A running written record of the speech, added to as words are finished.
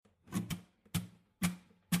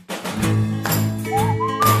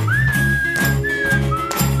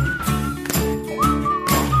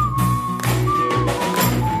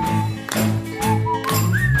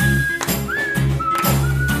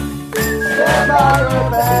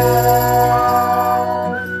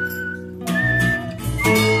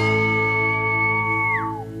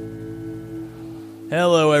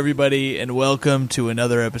Hello, everybody, and welcome to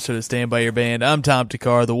another episode of Stand By Your Band. I'm Tom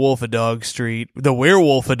Takar, the Wolf of Dog Street, the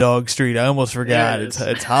Werewolf of Dog Street. I almost forgot. Yes.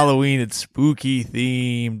 It's Halloween. It's spooky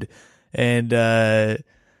themed, and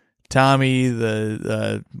Tommy,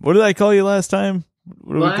 the what did I call you last time?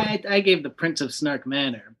 I gave the Prince of Snark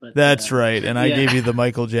Manor, but that's right, and I yeah. gave you the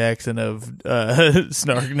Michael Jackson of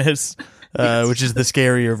Snarkness, Yes. which is the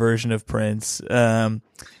scarier version of Prince.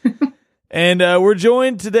 And we're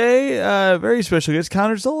joined today, very special guest,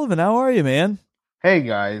 Connor Sullivan. How are you, man? Hey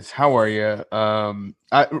guys, how are you?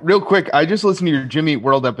 Real quick, I just listened to your Jimmy Eat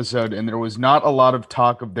World episode, and there was not a lot of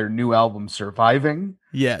talk of their new album, Surviving,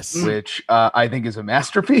 Yes. which I think is a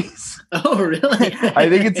masterpiece. Oh, really? I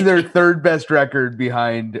think it's their third best record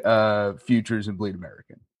behind Futures and Bleed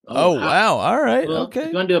American. Oh, wow. All right. Well, Okay. If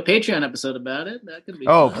you want to do a Patreon episode about it, that could be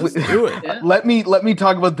Oh, fun. please do it. Yeah. Let me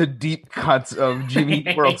talk about the deep cuts of Jimmy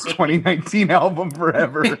Eat World's 2019 album,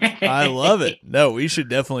 Forever. I love it. No, we should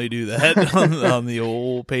definitely do that on the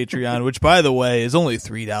old Patreon, which, by the way, is only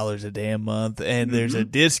 $3 a damn month. And there's a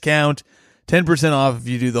discount, 10% off if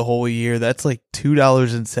you do the whole year. That's like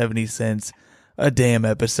 $2.70 a damn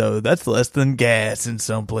episode. That's less than gas in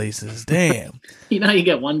some places. Damn. You know, you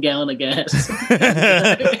get 1 gallon of gas.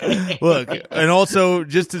 Look, and also,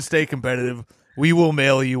 just to stay competitive, we will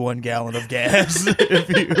mail you 1 gallon of gas if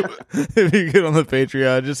you get on the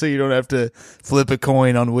Patreon, just so you don't have to flip a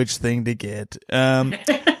coin on which thing to get. But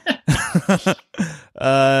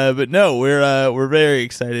no, we're very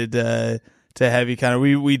excited to have you. Kind of,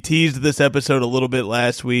 we teased this episode a little bit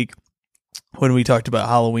last week when we talked about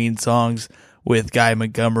Halloween songs with Guy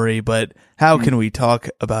Montgomery, but how can we talk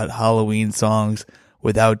about Halloween songs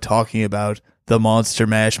without talking about the Monster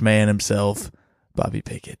Mash man himself, Bobby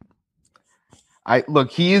Pickett?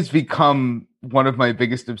 He has become one of my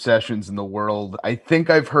biggest obsessions in the world. I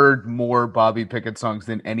think I've heard more Bobby Pickett songs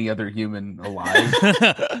than any other human alive.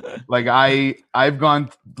 I've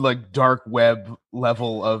gone like dark web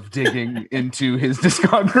level of digging into his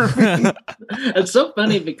discography. It's so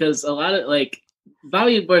funny because a lot of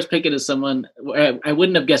Bobby Boris Pickett is someone where I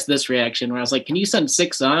wouldn't have guessed this reaction, where I was like, can you send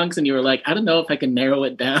 6 songs? And you were like, I don't know if I can narrow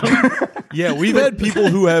it down. Yeah, we've had people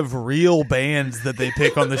who have real bands that they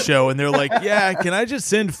pick on the show, and they're like, yeah, can I just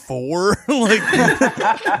send 4?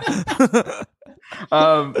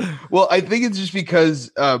 Well, I think it's just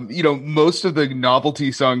because, most of the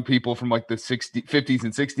novelty song people from like the 50s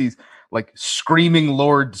and 60s, like Screaming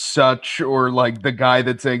Lord Such, or like the guy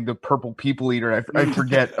that's saying the Purple People Eater, I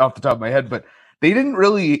forget off the top of my head, but they didn't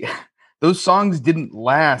really, those songs didn't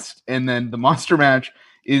last. And then the Monster Mash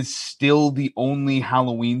is still the only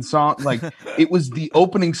Halloween song. Like, it was the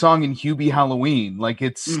opening song in Hubie Halloween. Like,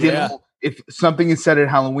 it's still, if something is said at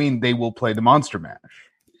Halloween, they will play the Monster Mash.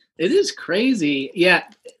 It is crazy. Yeah,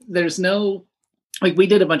 there's no, we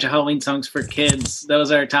did a bunch of Halloween songs for kids. That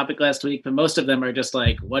was our topic last week, but most of them are just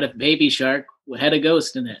like, what if Baby Shark had a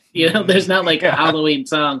ghost in it? There's not like a Halloween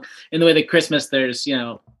song in the way that Christmas, there's,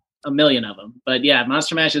 a million of them. But yeah,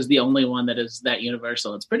 Monster Mash is the only one that is that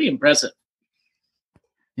universal. It's pretty impressive.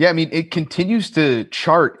 Yeah, I mean, it continues to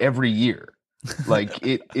chart every year. Like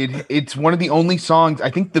it's one of the only songs.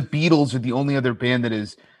 I think the Beatles are the only other band that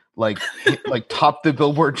is like top the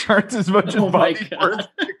Billboard charts as much as Bobby Boris.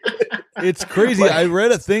 It's crazy. I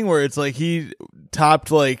read a thing where it's like he topped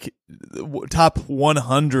top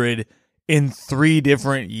 100 in 3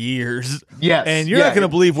 different years. Yes. And you're not going to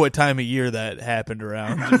believe what time of year that happened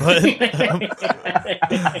around. But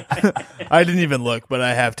I didn't even look, but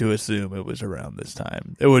I have to assume it was around this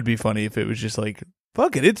time. It would be funny if it was just like,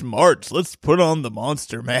 fuck it, it's March. Let's put on the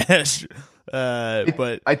Monster Mash.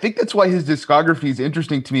 But I think that's why his discography is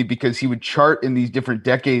interesting to me, because he would chart in these different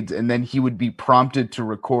decades, and then he would be prompted to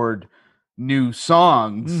record new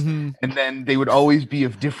songs, and then they would always be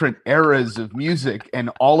of different eras of music, and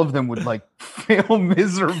all of them would fail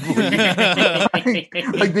miserably.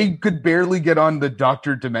 like they could barely get on the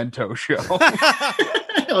Dr. Demento show.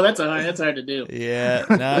 Oh, that's hard to do. Yeah,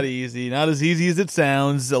 not easy. Not as easy as it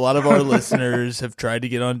sounds. A lot of our listeners have tried to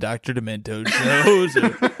get on Dr. Demento shows.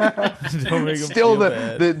 Don't make them Still, feel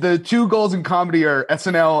bad. the 2 goals in comedy are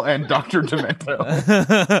SNL and Dr. Demento.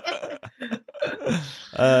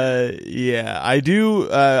 Yeah, I do.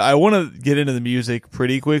 I want to get into the music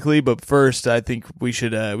pretty quickly, but first, I think we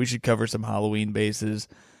should cover some Halloween bases.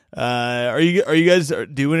 Are you guys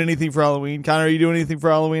doing anything for Halloween? Connor, are you doing anything for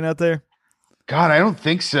Halloween out there? God, I don't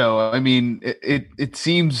think so. I mean, it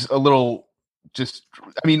seems a little just,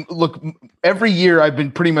 I mean, look, every year I've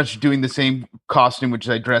been pretty much doing the same costume, which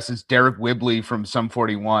I dress as Derek Whibley from Sum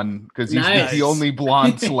 41 because he's the only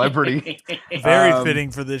blonde celebrity. Very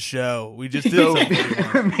fitting for this show. We just did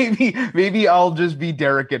so maybe I'll just be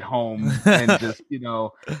Derek at home and just,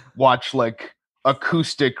 watch like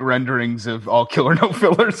acoustic renderings of All Killer No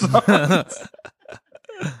Filler songs.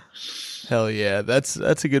 Hell yeah, that's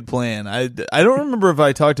a good plan. I don't remember if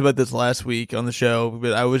I talked about this last week on the show,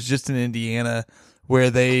 but I was just in Indiana where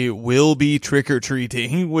they will be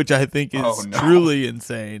trick-or-treating, which I think is truly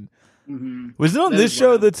insane. Mm-hmm. Was it on this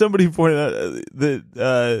show that somebody pointed out that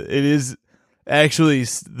it is actually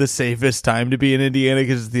the safest time to be in Indiana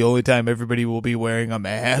because it's the only time everybody will be wearing a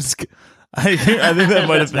mask? I think that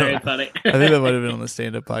might have been funny. I think that might have been on the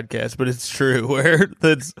stand-up podcast, but it's true.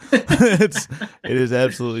 It is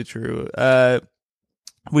absolutely true.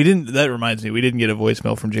 We didn't. That reminds me, we didn't get a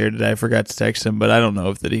voicemail from Jared today. I forgot to text him, but I don't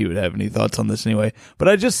know if he would have any thoughts on this anyway. But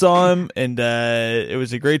I just saw him, and it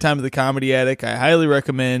was a great time at the Comedy Attic. I highly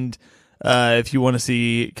recommend. If you want to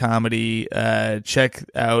see comedy, check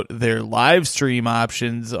out their live stream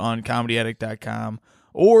options on comedyaddict.com.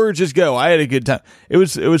 Or just go. I had a good time. It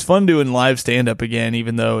was fun doing live stand up again,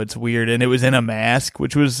 even though it's weird, and it was in a mask,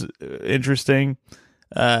 which was interesting.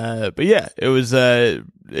 But yeah, it was. It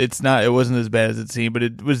wasn't as bad as it seemed, but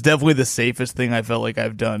it was definitely the safest thing I felt like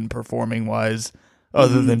I've done performing wise,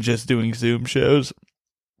 other than just doing Zoom shows.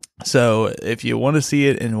 So if you want to see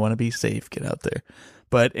it and want to be safe, get out there.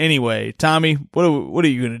 But anyway, Tommy, what are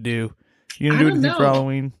you gonna do? You gonna do anything for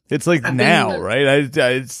Halloween? It's like now, right?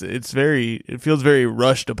 It feels very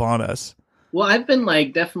rushed upon us. Well, I've been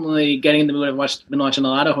like definitely getting in the mood. Been watching a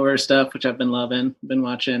lot of horror stuff, which I've been loving. I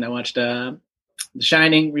watched The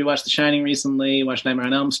Shining, rewatched The Shining recently. Watched Nightmare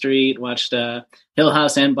on Elm Street. Watched Hill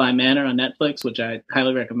House and Bly Manor on Netflix, which I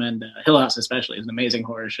highly recommend. Hill House especially is an amazing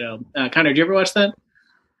horror show. Connor, did you ever watch that?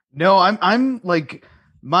 No, I'm like.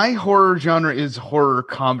 My horror genre is horror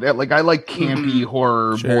comedy. Like I like campy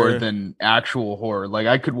horror more than actual horror. Like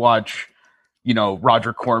I could watch,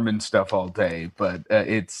 Roger Corman stuff all day, but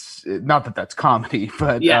it's not that that's comedy.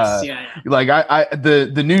 But yes, like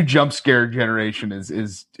the new jump scare generation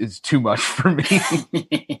is too much for me.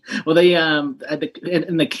 Well, they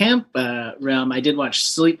in the camp realm, I did watch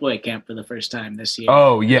Sleepaway Camp for the first time this year.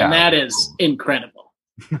 Oh yeah, and that is incredible.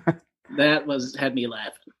 That had me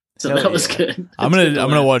laughing. So that was good. I'm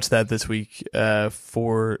gonna watch that this week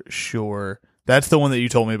for sure. That's the one that you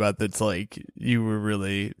told me about. That's like you were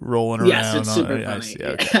really rolling around. Yes, it's super funny.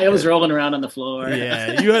 Okay. I was rolling around on the floor.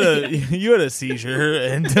 Yeah, you had a seizure,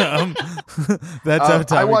 and that's how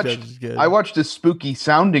Tommy Judge is good. I watched a spooky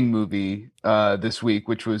sounding movie this week,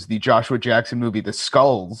 which was the Joshua Jackson movie, The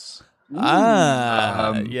Skulls.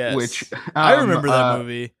 Yes, which I remember that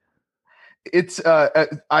movie. It's our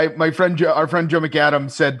friend Joe McAdam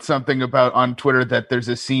said something about on Twitter that there's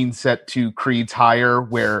a scene set to Creed's Higher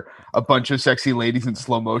where a bunch of sexy ladies in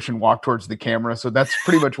slow motion walk towards the camera. So that's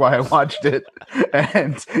pretty much why I watched it,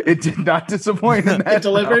 and it did not disappoint in that. It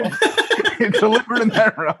delivered. It delivered in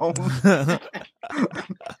that realm.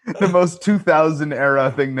 The most 2000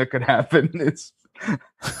 era thing that could happen is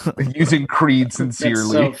using Creed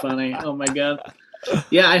sincerely. That's so funny. Oh my god.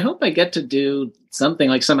 Yeah, I hope I get to do something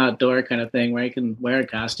like some outdoor kind of thing where I can wear a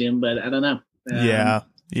costume, but I don't know. Yeah.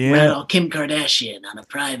 Well, Kim Kardashian on a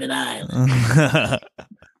private island.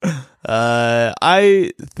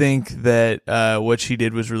 I think that what she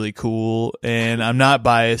did was really cool, and I'm not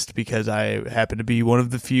biased because I happen to be one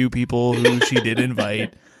of the few people who she did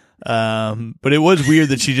invite. But it was weird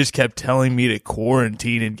that she just kept telling me to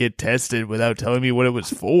quarantine and get tested without telling me what it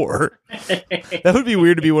was for. That would be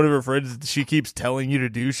weird to be one of her friends. She keeps telling you to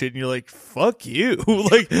do shit and you're like, fuck you.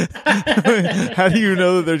 Like, how do you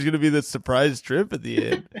know that there's going to be this surprise trip at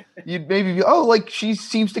the end? You'd maybe be, like she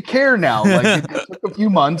seems to care now. Like it took a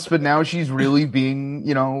few months, but now she's really being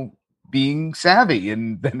savvy.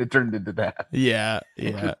 And then it turned into that. Yeah.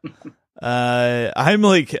 I'm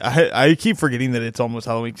like, I keep forgetting that it's almost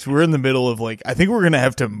Halloween because we're in the middle of like, I think we're going to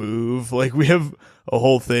have to move. Like we have a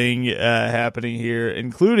whole thing happening here,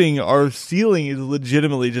 including our ceiling is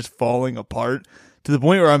legitimately just falling apart to the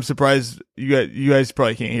point where I'm surprised you guys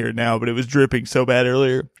probably can't hear it now, but it was dripping so bad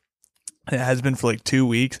earlier. It has been for like 2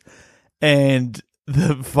 weeks. And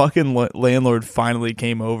the fucking landlord finally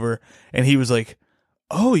came over and he was like,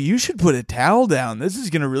 oh, you should put a towel down. This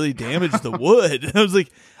is going to really damage the wood. And I was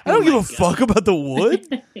like, I don't give a fuck about the wood.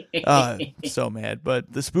 So mad.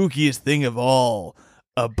 But the spookiest thing of all,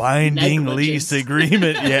 a binding lease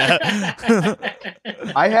agreement. Yeah.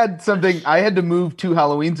 I had to move 2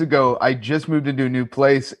 Halloweens ago. I just moved into a new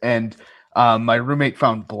place and my roommate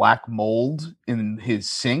found black mold in his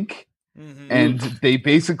sink. and they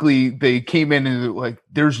came in and like,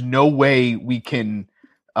 there's no way we can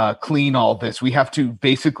clean all this. We have to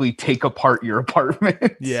basically take apart your apartment.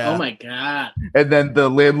 Oh my god. And then the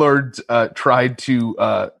landlords tried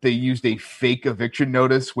to they used a fake eviction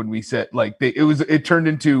notice when we said like it turned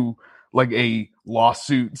into like a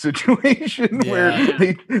lawsuit situation where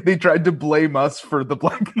they tried to blame us for the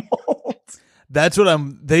black mold. That's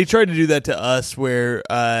what they tried to do that to us where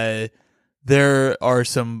there are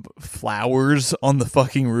some flowers on the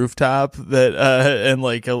fucking rooftop that and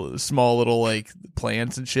like a small little like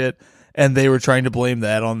plants and shit, and they were trying to blame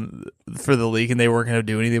that for the leak, and they weren't going to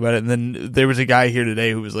do anything about it. And then there was a guy here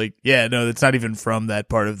today who was like, yeah, no, it's not even from that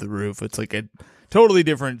part of the roof, it's like a totally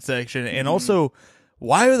different section. And also,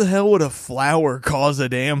 why the hell would a flower cause a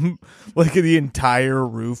damn like the entire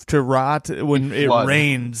roof to rot when it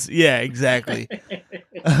rains? Yeah, exactly.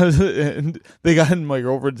 And they got in my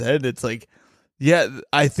girlfriend's head. It's like, yeah,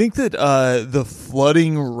 I think that the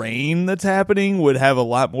flooding rain that's happening would have a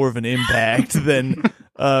lot more of an impact than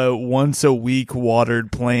once a week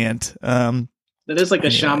watered plant. That is like how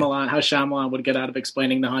Shyamalan would get out of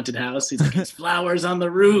explaining the haunted house. He's like, it's flowers on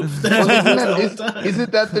the roof.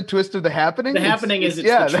 Isn't that the twist of The Happening? The Happening is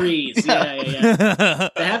the trees. Yeah.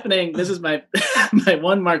 The Happening, this is my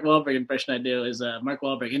one Mark Wahlberg impression I do is Mark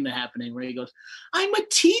Wahlberg in The Happening where he goes, I'm a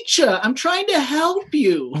teacher. I'm trying to help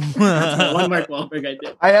you. That's my one Mark Wahlberg I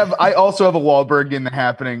do. I also have a Wahlberg in The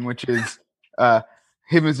Happening, which is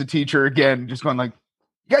him as a teacher again, just going like,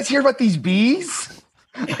 you guys hear about these bees?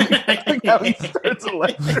 Like how he starts a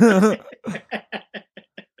lecture.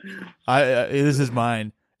 This is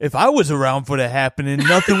mine. If I was around for The Happening,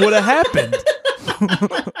 nothing would have happened.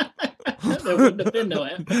 There wouldn't have been no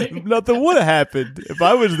Happening. Nothing would have happened if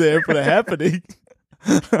I was there for The Happening.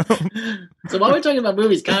 So while we're talking about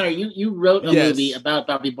movies, Connor, you wrote a movie about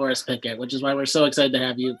Bobby Boris Pickett, which is why we're so excited to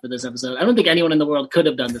have you for this episode. I don't think anyone in the world could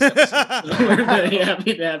have done this episode. We're very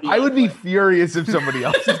happy to have you. I would be furious if somebody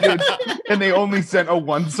else did, and they only sent a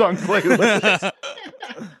one-song playlist.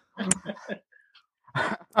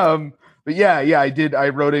 But yeah, I did. I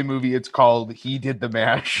wrote a movie. It's called He Did the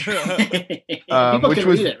Mash. People which can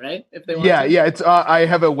read it, right? If they want yeah, to. yeah. It's I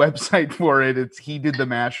have a website for it. It's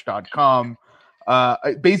hedidthemash.com.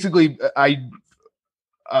 Basically,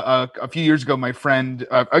 a few years ago, my friend,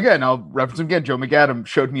 again, I'll reference him again, Joe McAdam,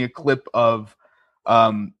 showed me a clip of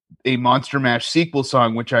a Monster Mash sequel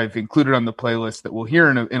song, which I've included on the playlist that we'll hear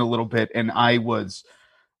in a little bit, and I was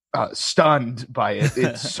stunned by it.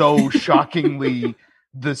 It's so shockingly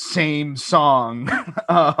the same song.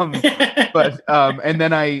 And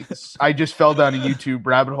then I just fell down a YouTube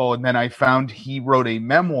rabbit hole, and then I found he wrote a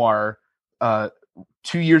memoir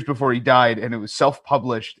 2 years before he died, and it was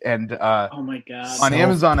self-published, and oh my god, on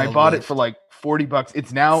Amazon I bought it for like $40.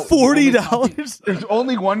 It's now $40. There's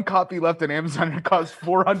only one copy left on Amazon, and it costs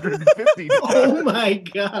 $450. Oh my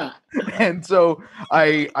god. And so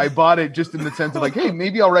I bought it just in the sense of like, hey,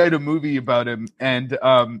 maybe I'll write a movie about him. And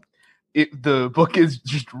the book is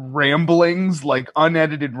just ramblings, like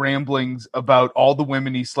unedited ramblings about all the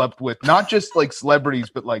women he slept with, not just like celebrities,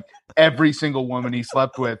 but like every single woman he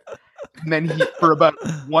slept with. And then for about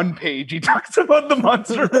one page, he talks about the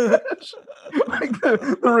Monster Mash. Like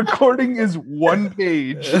the recording is one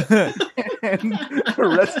page, and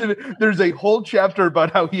the rest of it, there's a whole chapter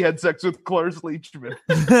about how he had sex with Cloris Leachman.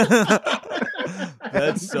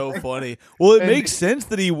 That's so funny. Well, it makes sense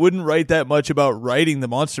that he wouldn't write that much about writing the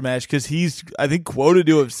Monster Mash, because he's, I think, quoted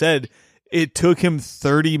to have said it took him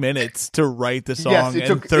 30 minutes to write the song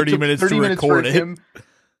and 30 minutes to record it.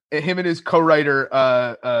 Him and his co-writer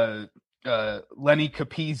Lenny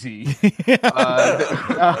Capizzi,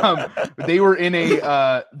 they were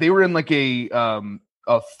in like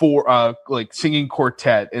a four like singing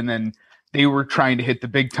quartet, and then they were trying to hit the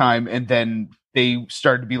big time, and then they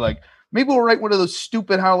started to be like, maybe we'll write one of those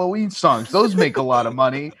stupid Halloween songs. Those make a lot of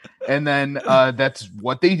money. And then that's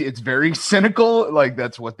what they did. It's very cynical. Like,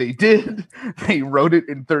 that's what they did. They wrote it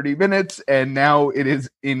in 30 minutes, and now it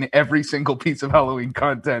is in every single piece of Halloween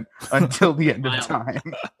content until the end of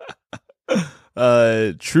time.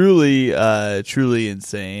 Truly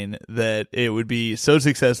insane that it would be so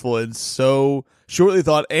successful and so shortly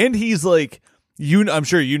thought. And he's like, I'm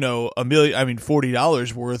sure you know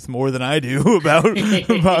 $40 worth more than I do about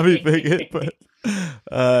Bobby Pickett, but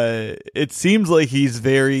it seems like he's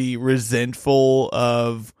very resentful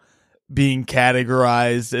of being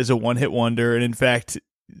categorized as a one-hit wonder, and in fact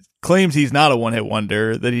claims he's not a one-hit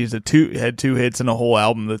wonder, that he's had two hits and a whole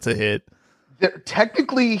album that's a hit.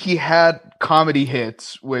 Technically, he had comedy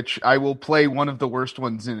hits, which I will play one of the worst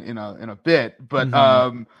ones in a bit, but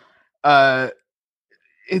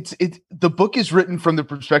the book is written from the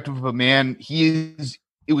perspective of a man.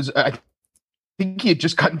 I think he had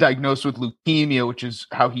just gotten diagnosed with leukemia, which is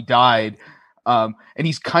how he died. And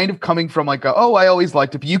he's kind of coming from like, I always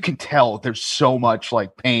liked it, but you can tell there's so much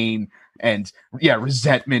like pain and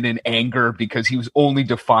resentment and anger because he was only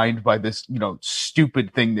defined by this,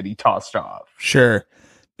 stupid thing that he tossed off. Sure.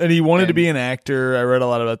 And he wanted to be an actor. I read a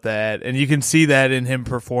lot about that. And you can see that in him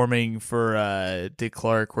performing for Dick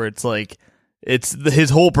Clark, where it's like,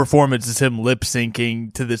 his whole performance is him lip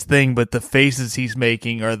syncing to this thing, but the faces he's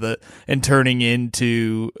making and turning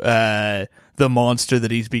into the monster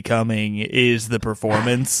that he's becoming is the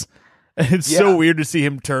performance. And it's so weird to see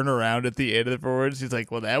him turn around at the end of the performance. He's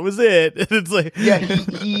like, well, that was it. And it's like,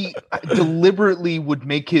 he deliberately would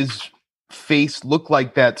make his face look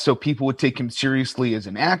like that so people would take him seriously as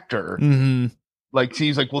an actor. Mm-hmm. Like,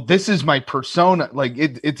 he's like, well, this is my persona. Like,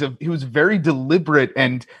 he was very deliberate,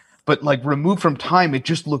 but like removed from time, it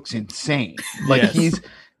just looks insane. Like,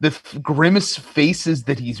 the grimace faces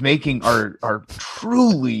that he's making are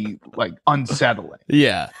truly like unsettling.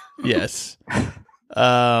 Yeah. Yes.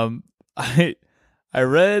 I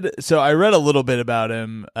read a little bit about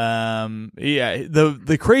him.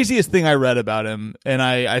 The craziest thing I read about him, and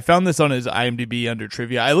I found this on his IMDb under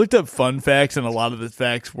trivia. I looked up fun facts, and a lot of the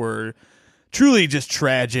facts were truly just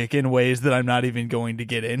tragic in ways that I'm not even going to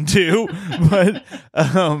get into. But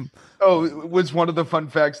it was one of the fun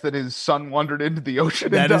facts that his son wandered into the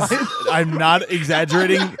ocean and died. I'm not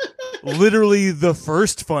exaggerating. Literally the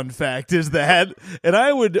first fun fact is that, and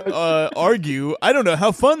I would argue I don't know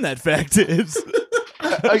how fun that fact is.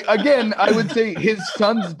 Again, I would say his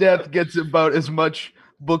son's death gets about as much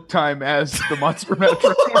book time as the Monster Mash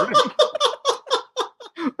recording.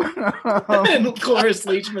 And Cloris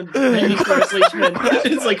Leachman,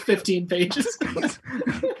 it's like 15 pages.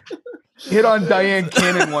 Hit on Diane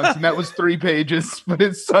Cannon once, and that was 3 pages, but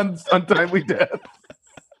his son's untimely death.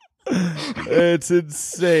 It's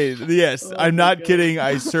insane. Yes, I'm not kidding.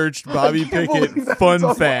 I searched Bobby Pickett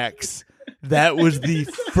fun facts. That was the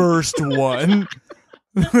first one.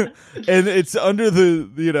 And it's under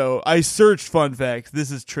the, I searched fun facts.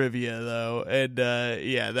 This is trivia, though. And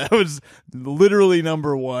that was literally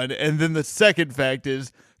number 1. And then the second fact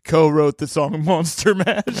is co-wrote the song Monster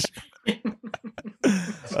Mash.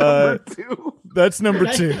 Number 2. That's number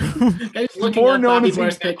 2. More known as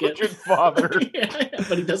Bobby Pickett's father.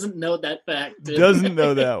 But he doesn't know that fact. Dude. Doesn't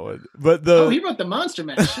know that one. But he wrote the Monster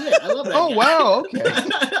Mash. Shit, I love that. Oh, guy. wow. Okay.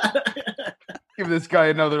 Give this guy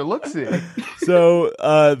another look-see. So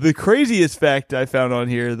the craziest fact I found on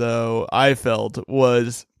here, though, I felt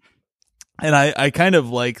was, and I kind of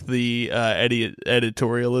like the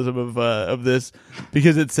editorialism of this,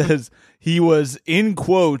 because it says he was, in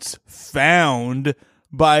quotes, found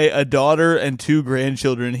by a daughter and 2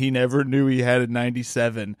 grandchildren he never knew he had in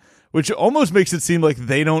 97, which almost makes it seem like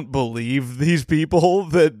they don't believe these people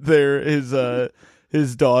that they're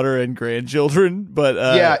his daughter and grandchildren. But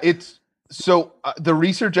it's so the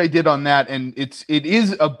research I did on that, and it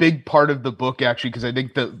is a big part of the book, actually, because I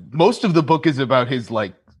think most of the book is about his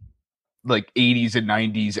like 80s and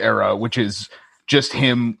 90s era, which is just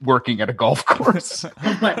him working at a golf course.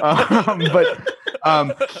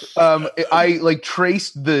 I like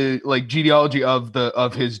traced the genealogy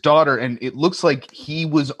of his daughter, and it looks like he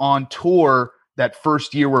was on tour that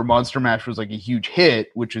first year where Monster Mash was like a huge hit,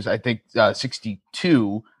 which is I think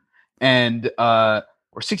 62 and or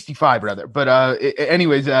 65 rather. But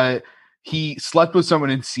anyways, he slept with someone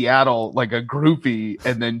in Seattle, like a groupie,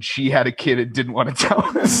 and then she had a kid and didn't want to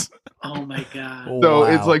tell us. Oh my god! So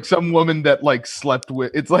It's like some woman that like slept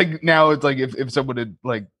with. It's like now it's like if someone had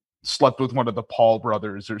like slept with one of the Paul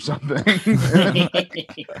brothers or something.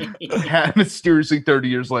 Mysteriously, 30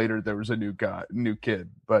 years later, there was a new kid.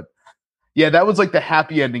 But yeah, that was like the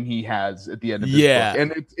happy ending he has at the end of his book,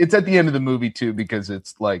 and it's at the end of the movie too, because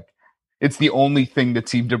it's like it's the only thing that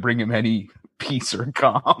seemed to bring him any peace or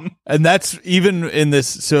calm. And that's even in this.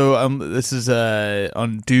 So this is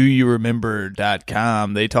on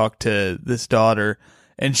doyouremember.com. They talk to this daughter,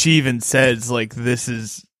 and she even says like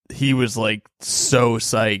he was like so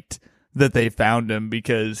psyched that they found him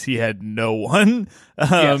because he had no one.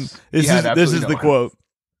 This is the quote.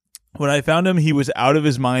 When I found him, he was out of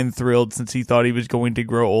his mind thrilled since he thought he was going to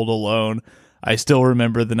grow old alone. I still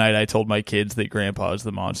remember the night I told my kids that Grandpa is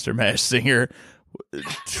the Monster Mash singer.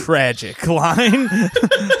 Tragic line.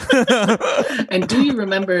 And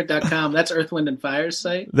doyouremember.com, that's Earth, Wind, and Fire's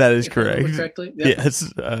site? That is correct. Correctly? Yep.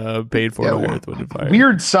 Yes, paid for by Earth, Wind, and Fire.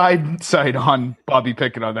 Weird side on Bobby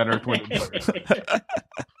Pickett on that Earth, Wind,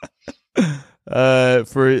 and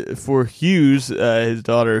For Hughes, his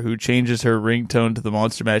daughter, who changes her ringtone to the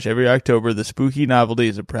Monster Mash every October, the spooky novelty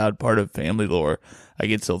is a proud part of family lore. I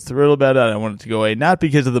get so thrilled about it. I want it to go away, not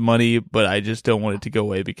because of the money, but I just don't want it to go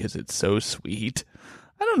away because it's so sweet.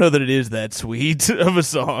 I don't know that it is that sweet of a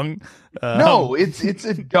song. No, it's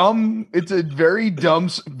a very dumb,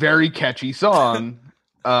 very catchy song.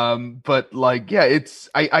 But like, yeah,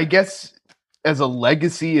 I guess as a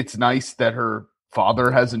legacy, it's nice that her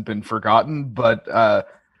father hasn't been forgotten, but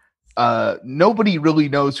nobody really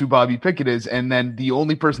knows who Bobby Pickett is, and then the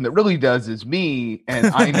only person that really does is me,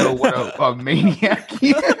 and I know what a maniac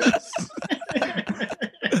he is.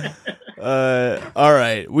 All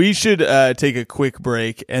right, we should take a quick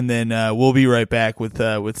break, and then we'll be right back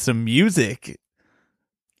with some music.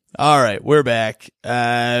 All right, we're back.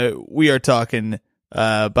 We are talking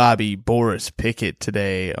Bobby Boris Pickett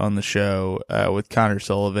today on the show with Connor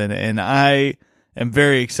Sullivan, and I am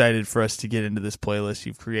very excited for us to get into this playlist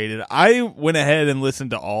you've created. I went ahead and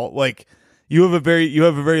listened to all, like, you have a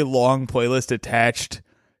very long playlist attached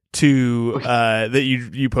to that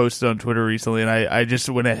you posted on Twitter recently, and I just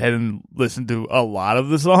went ahead and listened to a lot of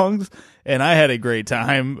the songs, and I had a great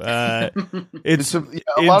time. It's a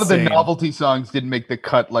lot of the novelty songs didn't make the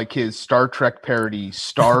cut, like his Star Trek parody,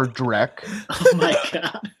 Star Trek. Oh my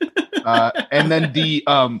god! And then the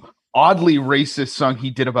oddly racist song he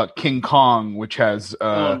did about King Kong, which has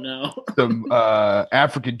some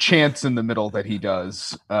African chants in the middle that he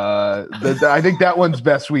does. I think that one's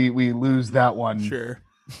best. We lose that one. Sure.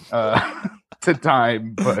 To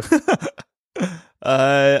time, but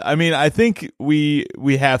I mean, I think we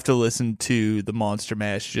have to listen to the Monster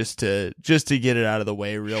Mash just to get it out of the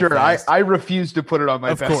way real fast. I refuse to put it on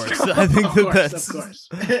my best. Of course. I think that's of course.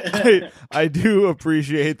 I do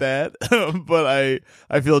appreciate that, but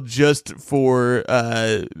I feel just for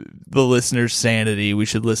the listener's sanity, we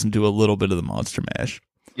should listen to a little bit of the Monster Mash.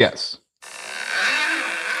 Yes.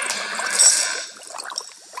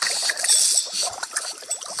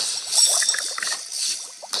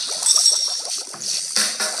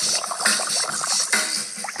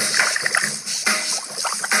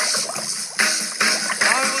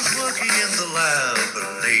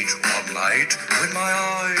 When my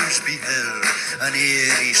eyes beheld an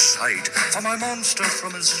eerie sight, for my monster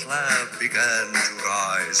from his slab began to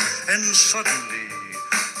rise, and suddenly,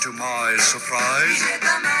 to my surprise,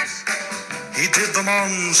 he did the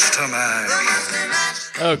Monster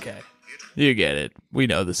Mash. Okay, you get it. We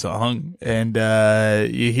know the song, and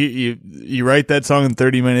you write that song in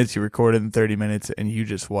 30 minutes, you record it in 30 minutes, and you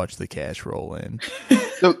just watch the cash roll in.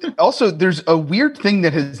 So also, there's a weird thing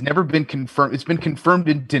that has never been confirmed. It's been confirmed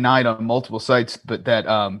and denied on multiple sites, but that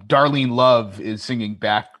Darlene Love is singing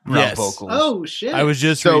background vocals. Oh shit! I was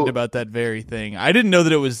just reading about that very thing. I didn't know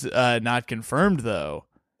that it was not confirmed though.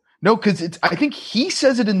 No, because I think he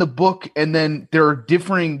says it in the book, and then there are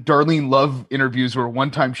differing Darlene Love interviews where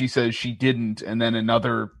one time she says she didn't, and then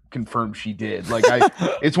another confirmed she did. Like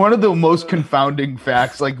it's one of the most confounding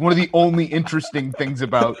facts. Like one of the only interesting things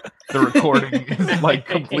about the recording is like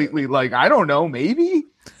completely like, I don't know, maybe.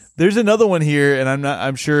 There's another one here, and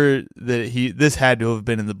I'm sure that this had to have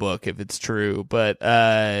been in the book if it's true, but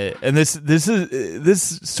and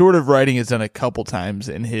this sort of writing is done a couple times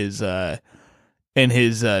in his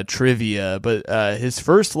trivia, but his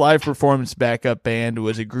first live performance backup band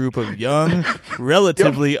was a group of young,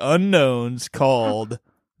 relatively unknowns called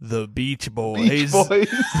the Beach Boys. Beach Boys.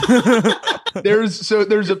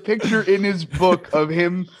 There's a picture in his book of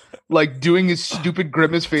him like doing his stupid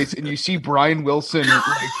grimace face, and you see Brian Wilson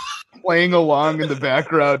like playing along in the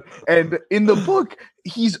background. And in the book,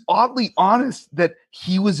 he's oddly honest that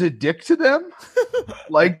he was a dick to them.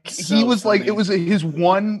 Like So he was funny. like, it was his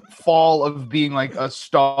one fall of being like a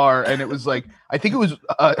star, and it was like, I think it was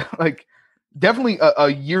like definitely a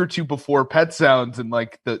year or two before Pet Sounds, and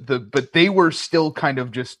like but they were still kind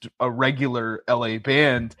of just a regular LA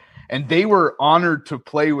band, and they were honored to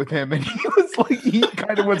play with him, and he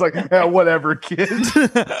kind of was like, yeah, whatever, kid.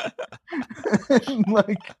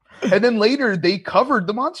 And then later they covered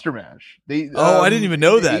the Monster Mash. I didn't even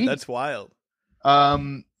know that. That's wild.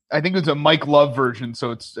 I think it was a Mike Love version,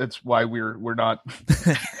 so it's why we're not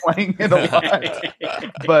playing it a lot.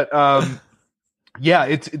 But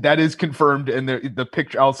yeah, that is confirmed, and the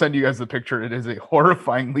picture, I'll send you guys the picture. It is a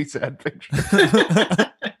horrifyingly sad picture.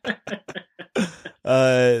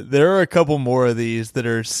 There are a couple more of these that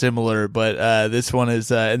are similar, but this one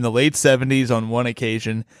is in the late 70s. On one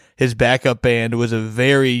occasion, his backup band was a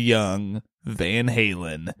very young Van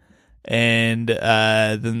Halen, And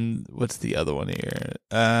then what's the other one here?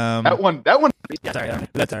 That one. Yeah, sorry,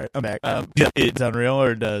 that's all right. I'm back. Yeah, it's Unreal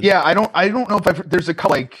or does? Yeah, I don't know if there's a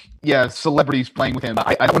couple celebrities playing with him.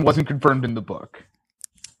 That one wasn't confirmed in the book.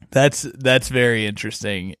 That's very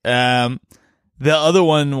interesting. The other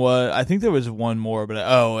one was, I think there was one more, but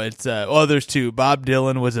there's two. Bob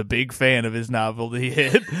Dylan was a big fan of his novelty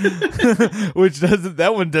hit,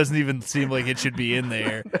 that one doesn't even seem like it should be in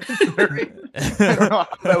there. I don't know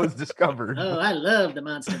how that was discovered. Oh, I love the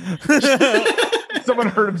Monster Mash. Someone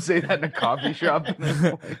heard him say that in a coffee shop.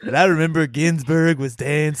 And I remember Ginsberg was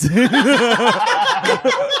dancing.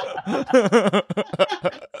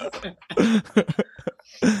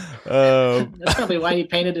 That's probably why he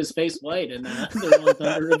painted his face white in the Rolling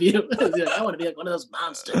Thunder review. He's like, I want to be like one of those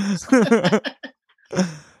monsters.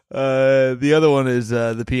 The other one is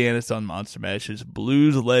the pianist on Monster Mash is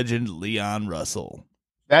blues legend Leon Russell.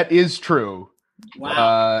 That is true.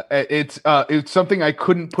 Wow. It's something I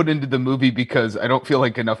couldn't put into the movie because I don't feel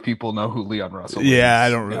like enough people know who Leon Russell is. Yeah, I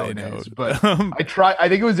don't really know. But I tried. I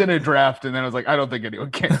think it was in a draft, and then I was like, I don't think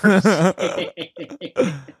anyone cares.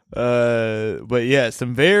 But yeah,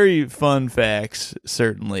 some very fun facts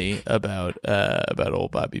certainly about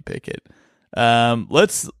old Bobby Pickett.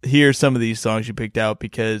 Let's hear some of these songs you picked out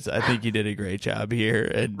because I think you did a great job here.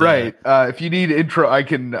 And, right. If you need intro, I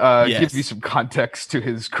can yes. give you some context to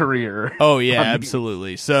his career. Oh yeah,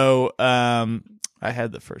 absolutely. So I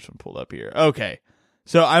had the first one pulled up here. Okay.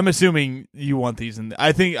 So I'm assuming you want these in.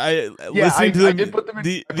 I think listening to them. I did put them in,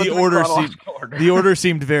 the order seemed the order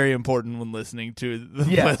seemed very important when listening to the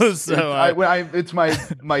playlist. So it's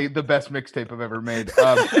the best mixtape I've ever made.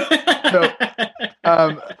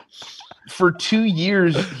 For 2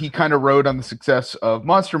 years, he kind of rode on the success of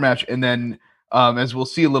Monster Mash, and then, as we'll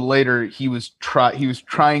see a little later, he was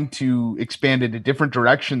trying to expand it a different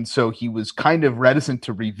direction. So he was kind of reticent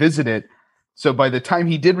to revisit it. So by the time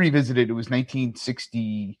he did revisit it, it was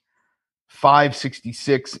 1965,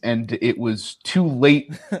 66, and it was too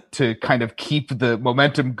late to kind of keep the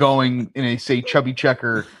momentum going in a, say, Chubby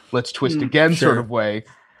Checker, Let's Twist Again sort of way.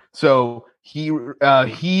 So he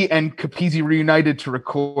and Capizzi reunited to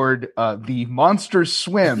record the Monster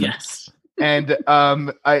Swim. Yes. And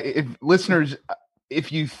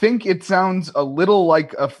if you think it sounds a little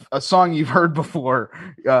like a song you've heard before,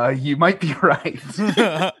 you might be right.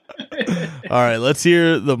 All right, let's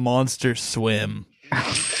hear the Monster Swim. The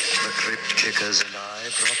Crypt Kickers and I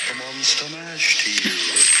brought the Monster Mash to you.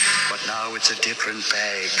 But now it's a different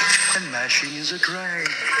bag, and mashing is a drag.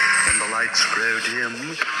 When the lights grow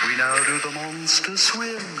dim, we now do the Monster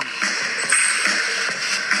Swim.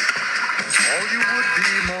 All you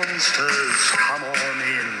would-be monsters, come on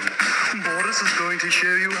in. Boris is going to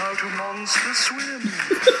show you how to monster swim.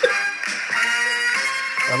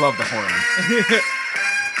 I love the horn.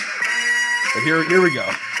 But here we go.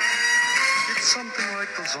 It's something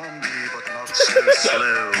like the zombie, but not so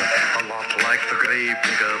slow. A lot like the grave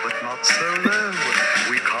digger, but not so low.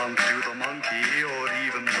 We can't do the monkey or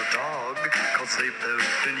even the dog, cause they've both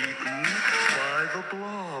been eaten by the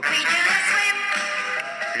blob. We do the swim.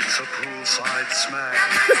 It's a poolside smack.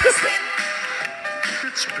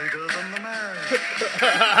 It's bigger than the man.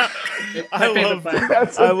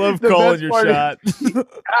 I love calling your shot.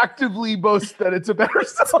 Actively boasts that it's a better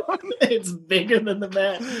song. It's bigger than the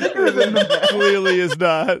man. Clearly is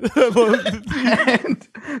not. And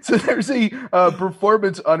so there's a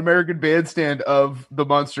performance on American Bandstand of the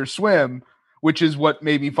Monster Swim, which is what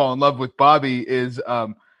made me fall in love with Bobby. Is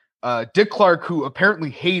Dick Clark, who apparently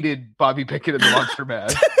hated Bobby Pickett in the Monster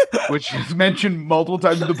Mash, which is mentioned multiple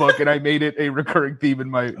times in the book, and I made it a recurring theme in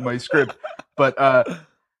my script. But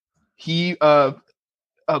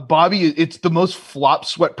Bobby, it's the most flop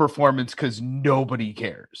sweat performance because nobody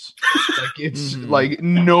cares. Like it's like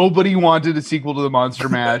nobody wanted a sequel to the Monster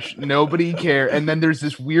Mash. Nobody cared. And then there's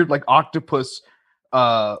this weird like octopus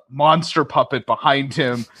monster puppet behind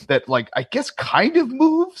him that like I guess kind of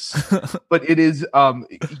moves, but it is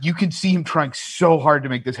you can see him trying so hard to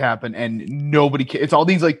make this happen, and nobody cares. It's all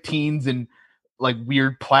these like teens and like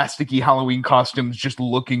weird plasticky Halloween costumes just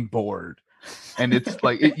looking bored. And it's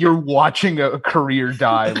like you're watching a career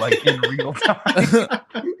die like in real time.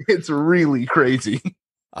 It's really crazy.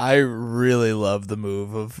 I really love the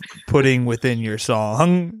move of putting within your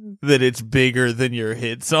song that it's bigger than your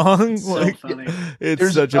hit song. So like, funny.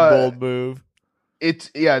 It's such a bold move. It's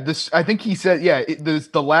this. I think he said,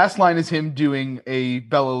 the last line is him doing a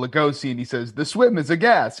Bela Lugosi, and he says, "The swim is a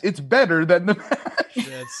gas. It's better than the mash."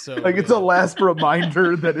 That's so like it's a last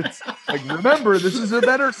reminder that it's like, remember, this is a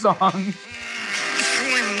better song.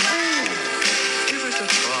 Give it a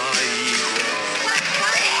try.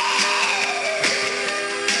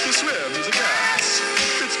 The swim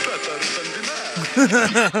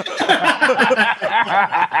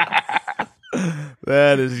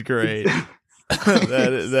That is great.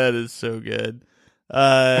 that is so good.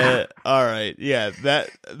 All right, yeah,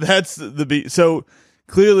 that's the beat. So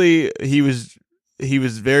clearly he was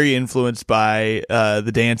very influenced by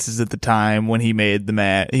the dances at the time when he made the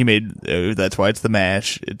mash. He made that's why it's the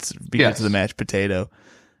mash. It's because of the mashed potato.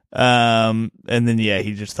 And then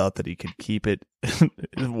he just thought that he could keep it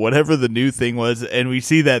whatever the new thing was, and we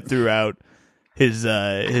see that throughout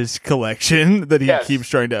his collection that he keeps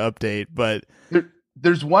trying to update. But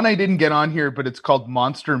there's one I didn't get on here, but it's called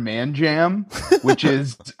Monster Man Jam, which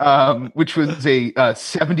was a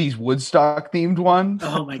 70s Woodstock themed one.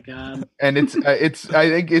 Oh my god! And it's I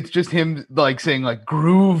think it's just him like saying like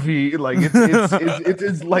groovy, like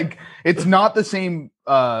it's like it's not the same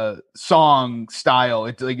song style.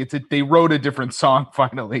 It's like they wrote a different song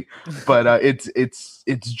finally, but it's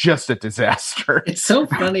just a disaster. It's so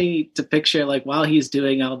funny to picture like while he's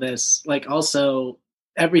doing all this, like also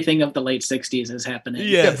everything of the late 60s is happening.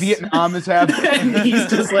 Yeah, Vietnam is happening. And he's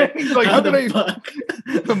just like, how did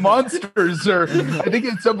the monsters are? I think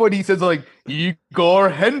at some point he says like Igor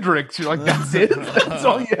Hendrix. You're like, that's it. That's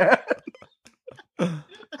all you have.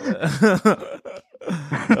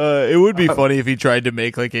 It would be funny if he tried to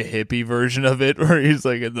make like a hippie version of it where he's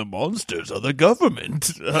like, and the monsters are the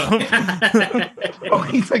government.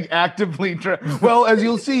 He's like actively well, as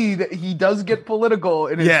you'll see, that he does get political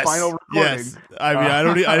in his final recording. Yes. I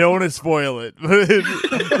mean, I don't want to spoil it, but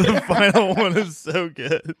the final one is so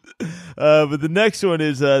good. But the next one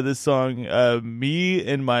is this song, Me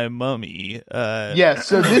and My Mummy.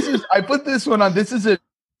 So I put this one on. This is an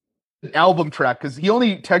album track because he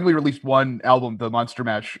only technically released one album, the Monster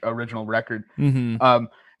Mash original record. Mm-hmm.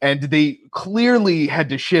 And they clearly had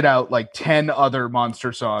to shit out like 10 other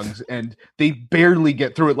Monster songs, and they barely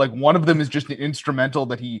get through it. Like one of them is just an instrumental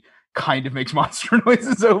that he kind of makes monster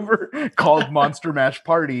noises over called Monster Mash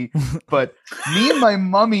Party. But Me and My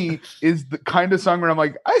Mummy is the kind of song where I'm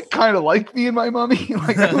like, I kind of like Me and My Mummy.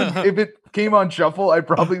 Like if it came on shuffle, I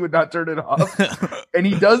probably would not turn it off. And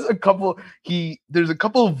he does there's a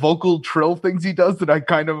couple of vocal trill things he does that I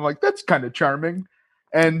kind of like, that's kind of charming.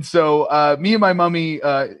 And so Me and My Mummy,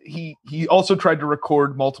 he also tried to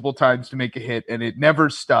record multiple times to make a hit, and it never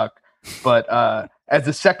stuck. But as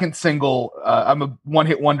a second single, I'm a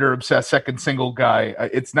one-hit wonder obsessed second single guy.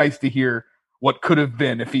 It's nice to hear what could have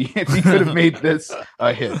been if he could have made this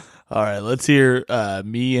a hit. All right, let's hear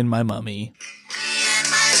Me and My Mummy.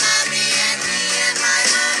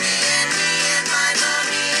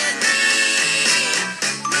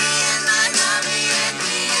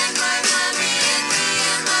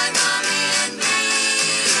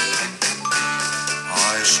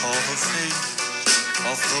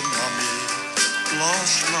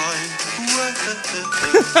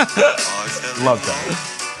 Love that.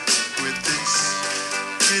 With this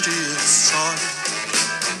hideous sight,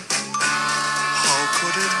 how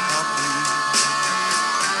could it happen?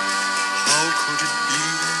 How could it be?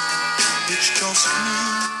 It's just me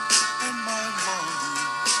and my mommy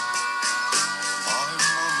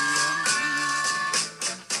and me.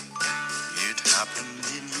 It happened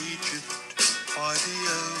in Egypt by the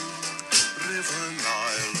old river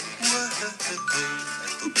Nile, at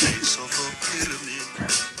the base of a pyramid.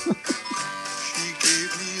 She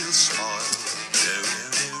gave me a smile.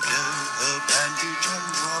 Her bandage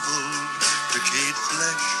unraveled, decayed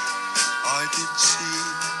flesh I did see.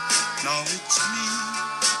 Now it's me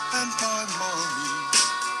and my mommy.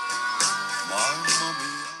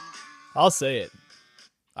 I'll say it.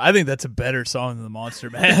 I think that's a better song than the Monster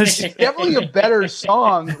Mash. Definitely a better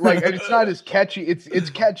song. Like, it's not as catchy. It's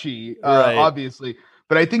catchy, right. Obviously.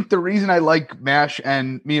 But I think the reason I like MASH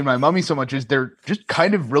and Me and My Mummy so much is they're just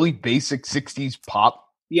kind of really basic 60s pop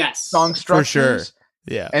song structures. For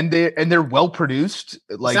sure. Yeah. And they're well produced.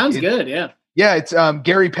 Like sounds good, yeah. Yeah, it's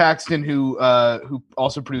Gary Paxton who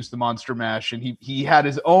also produced the Monster Mash, and he had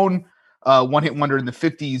his own one-hit wonder in the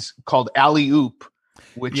 50s called Alley Oop.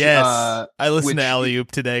 Which I listened to Alley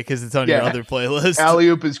Oop today because it's on your other playlist. Alley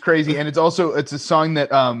Oop is crazy, and it's a song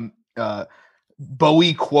that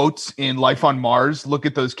Bowie quotes in Life on Mars. Look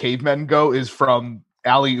at those cavemen go is from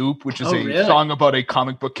Alley Oop, which is song about a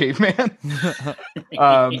comic book caveman.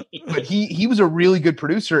 But he was a really good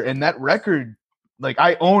producer, and that record, like,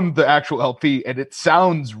 I owned the actual LP, and it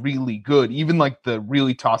sounds really good. Even like the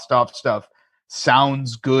really tossed off stuff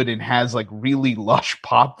sounds good and has like really lush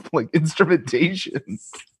pop like instrumentation.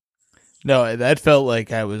 No, that felt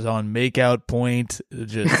like I was on makeout point.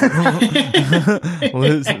 Just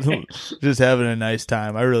was just having a nice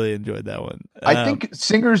time. I really enjoyed that one. I think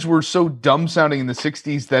singers were so dumb sounding in the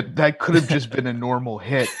 60s that could have just been a normal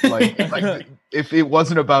hit. Like if it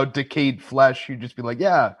wasn't about decayed flesh, you'd just be like,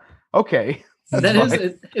 yeah, okay.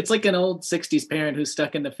 It's like an old 60s parent who's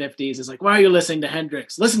stuck in the 50s. Is like, why are you listening to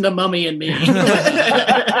Hendrix? Listen to Mummy and Me.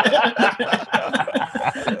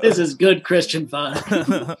 This is good Christian fun.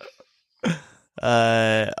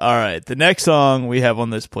 All right. The next song we have on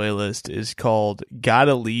this playlist is called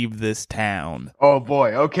Gotta Leave This Town. Oh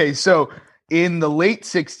boy. Okay. So in the late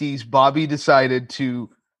 60s, Bobby decided to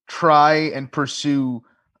try and pursue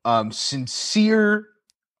sincere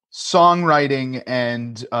songwriting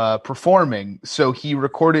and performing. So he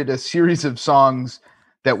recorded a series of songs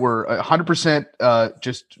that were 100%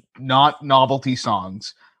 just not novelty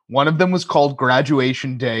songs. One of them was called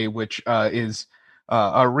Graduation Day, which is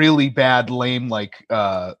a really bad, lame, like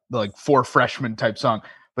For Freshmen type song.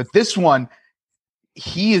 But this one,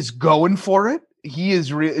 he is going for it. He is.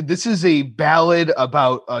 This is a ballad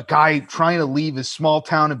about a guy trying to leave his small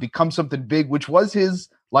town and become something big, which was his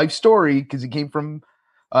life story because he came from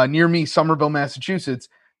near me, Somerville, Massachusetts.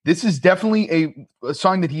 This is definitely a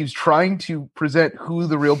song that he was trying to present who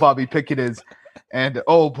the real Bobby Pickett is. And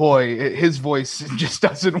oh boy, his voice just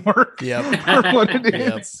doesn't work. Yep. For what it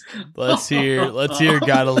is. Yep. Let's hear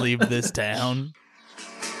Gotta Leave This Town.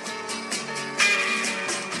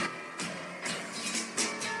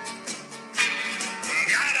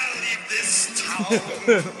 Gotta leave this town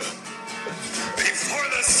before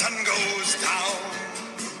the sun goes down.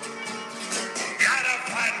 Gotta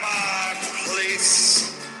find my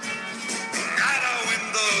place. Gotta win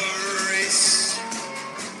the race.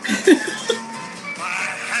 My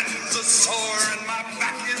hands are sore and my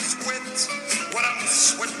back is wet. What I'm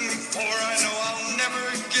sweating for, I know I'll never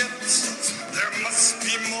get. There must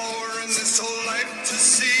be more in this whole life to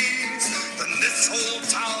see than this whole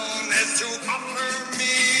town has to offer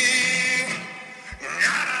me.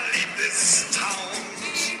 Gotta leave this town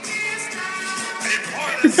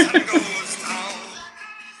before the sun goes down.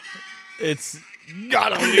 It's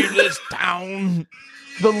Gotta Leave This Town.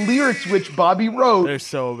 The lyrics which Bobby wrote, They're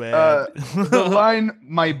so bad. the line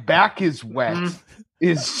 "My back is wet"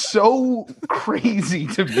 is so crazy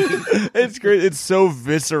to me. It's great. It's so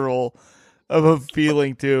visceral of a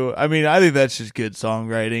feeling too. I mean, I think that's just good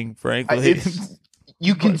songwriting, frankly.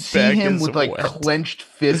 You can My see back him is with like wet. clenched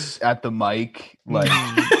fists at the mic, like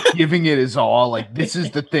giving it his all. Like, this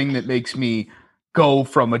is the thing that makes me go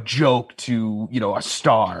from a joke to, a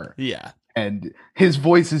star. Yeah. And his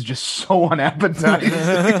voice is just so unappetizing.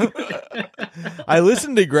 I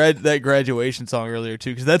listened to that graduation song earlier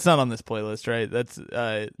too, because that's not on this playlist, right? That's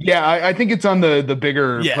Yeah, I think it's on the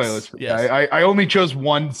bigger Yes, playlist. yes. I only chose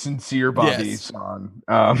one sincere Bobby Yes. song.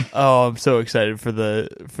 oh, I'm so excited for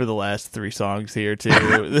the last three songs here too.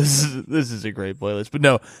 this is a great playlist. But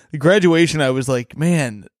no, the graduation, I was like,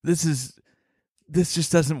 man, this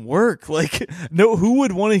just doesn't work. Like, no, who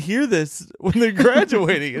would want to hear this when they're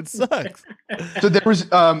graduating? It sucks. So there was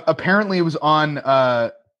apparently it was on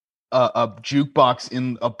a jukebox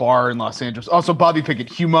in a bar in Los Angeles. Also, Bobby Pickett,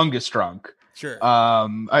 humongous drunk. Sure.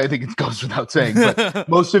 I think it goes without saying, but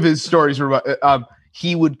most of his stories were about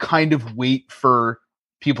he would kind of wait for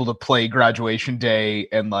people to play Graduation Day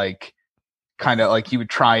and like kind of like he would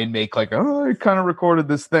try and make like, oh, I kind of recorded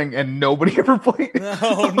this thing and nobody ever played it.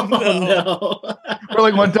 Oh no. Or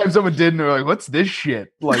like one time someone did and they're like, what's this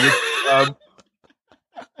shit? Like,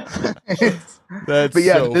 That's but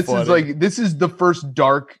yeah, so this funny. is like this is the first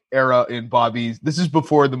dark era in Bobby's. This is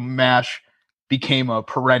before the MASH became a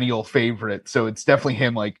perennial favorite. So it's definitely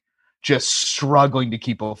him like just struggling to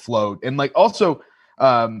keep afloat. And like also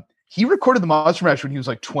he recorded the Monster Mash when he was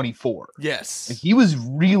like 24. Yes. Like, he was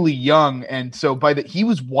really young, and so he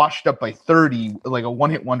was washed up by 30, like a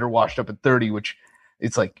one-hit wonder washed up at 30, which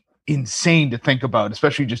it's like insane to think about,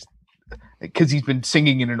 especially just because he's been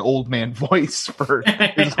singing in an old man voice for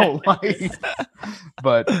his whole life.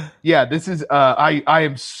 But yeah, this is I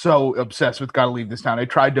am so obsessed with Gotta Leave This Town. I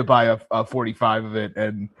tried to buy a 45 of it,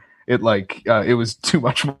 and it was too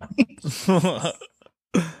much money.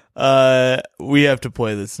 We have to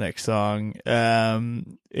play this next song.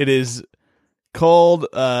 It is called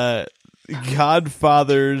Godfather's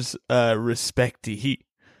Respectee.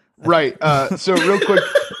 Right. So real quick,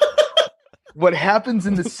 what happens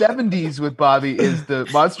in the 70s with Bobby is the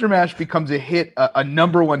Monster Mash becomes a hit, a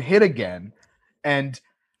number one hit again. And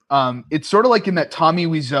it's sort of like in that Tommy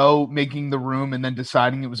Wiseau Making the Room and then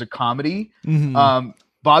deciding it was a comedy. Mhm.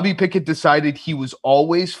 Bobby Pickett decided he was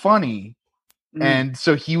always funny And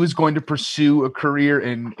so he was going to pursue a career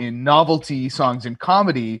in novelty songs and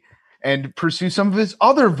comedy and pursue some of his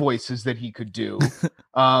other voices that he could do.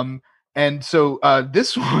 And so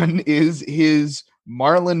this one is his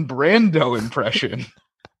Marlon Brando impression.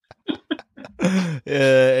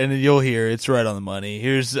 And you'll hear it's right on the money.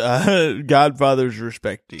 Here's Godfather's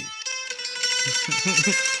Respecty.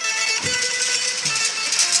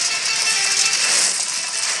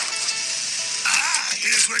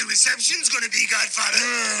 Here's where the reception's gonna be, Godfather.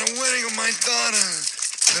 The wedding of my daughter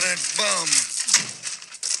to that bum.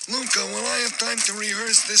 Luca, will I have time to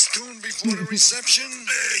rehearse this tune before the reception?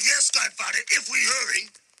 Yes, Godfather, if we hurry.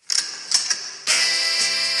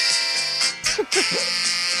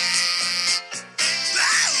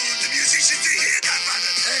 The musicians are here,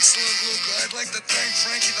 Godfather. Excellent, Luca. I'd like to thank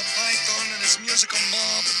Frankie the Python and his musical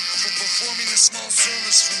mob for performing a small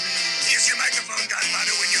service for me. Here's your microphone,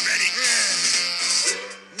 Godfather, when you're ready.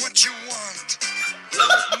 Yeah. What you want?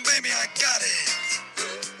 Baby, I got it.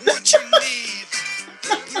 What you need?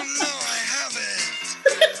 You know I have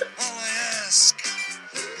it. All I ask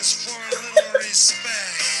is for a little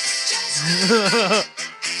respect. When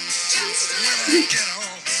I get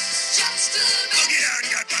home. Boogie down,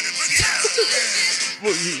 Godfather. Boogie down.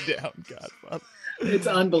 Boogie down, Godfather. It's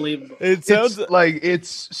unbelievable. It sounds It's like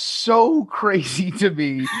it's so crazy to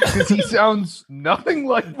me because he sounds nothing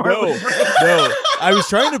like Marlon Brando. no. I was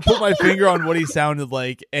trying to put my finger on what he sounded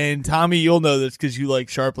like, and Tommy, you'll know this because you like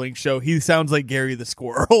Sharpling's show. He sounds like Gary the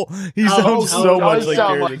Squirrel. He sounds so much like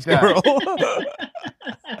Gary the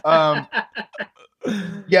Squirrel.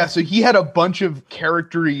 Yeah, so he had a bunch of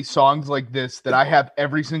charactery songs like this that I have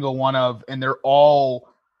every single one of, and they're all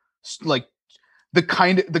like the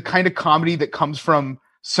kind of comedy that comes from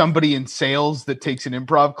somebody in sales that takes an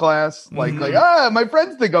improv class. Like my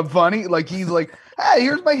friends think I'm funny. Like he's like, hey,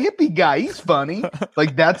 here's my hippie guy. He's funny.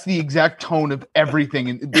 Like that's the exact tone of everything.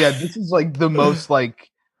 And yeah, this is like the most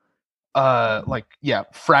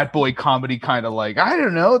frat boy comedy kind of like, I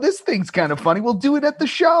don't know, this thing's kind of funny. We'll do it at the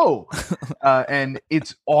show. And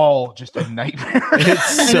it's all just a nightmare.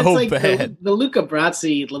 It's so like bad. The Luca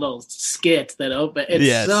Brasi little skit that open.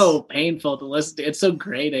 It's so painful to listen to. It's so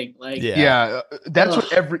grating. Like that's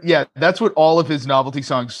that's what all of his novelty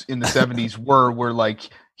songs in the 70s were like.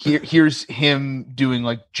 Here's him doing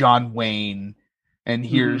like John Wayne. And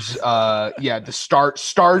here's the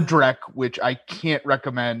Star Trek, which I can't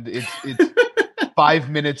recommend. It's 5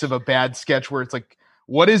 minutes of a bad sketch where it's like,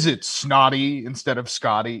 what is it, Snotty instead of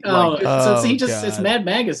Scotty? It's Mad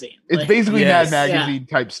Magazine. It's basically Mad Magazine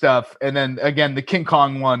type stuff. And then again, the King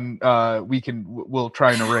Kong one we'll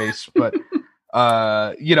try and erase, but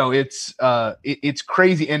it's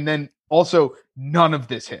crazy. And then also none of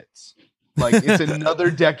this hits. Like it's another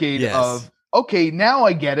decade of okay, now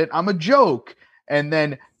I get it. I'm a joke. And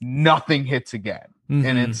then nothing hits again. Mm-hmm.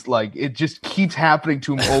 And it's like, it just keeps happening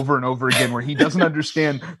to him over and over again where he doesn't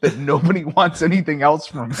understand that nobody wants anything else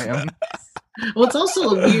from him. Well, it's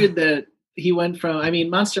also weird that he went from,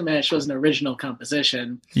 Monster Mash was an original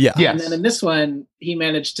composition. Yeah. Yes. And then in this one, he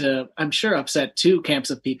managed to, I'm sure, upset two camps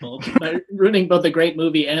of people by ruining both a great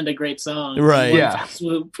movie and a great song. Right. Yeah.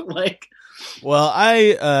 Swoop. Well,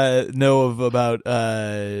 I know of about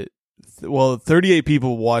 38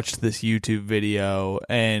 people watched this YouTube video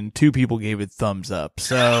and 2 people gave it thumbs up.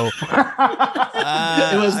 So it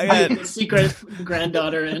was the secret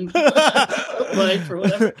granddaughter and life or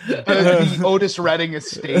whatever. The Otis Redding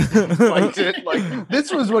estate liked it. Like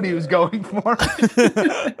this was what he was going for.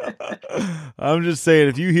 I'm just saying,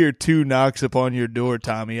 if you hear 2 knocks upon your door,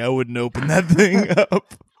 Tommy, I wouldn't open that thing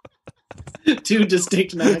up. 2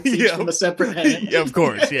 distinct knocks, each from a separate hand. Yeah, of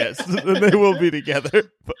course, yes. They will be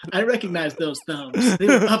together. But... I recognize those thumbs. They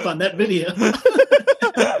were up on that video.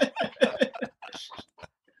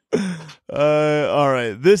 All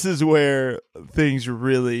right. This is where things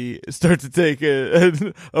really start to take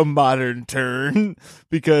a modern turn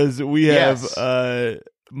because we have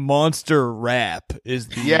monster rap is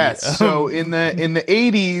the So in the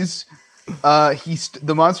 80s,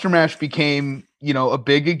 the Monster Mash became a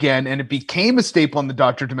big again, and it became a staple on the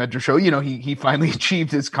Dr. Demento show. He finally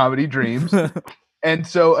achieved his comedy dreams. And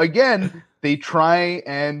so again, they try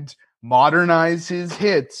and modernize his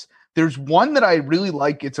hits. There's one that I really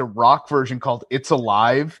like. It's a rock version called It's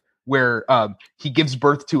Alive, where he gives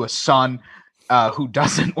birth to a son who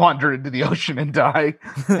doesn't wander into the ocean and die.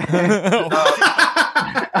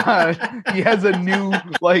 He has a new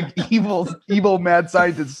evil mad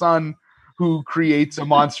scientist son who creates a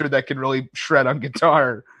monster that can really shred on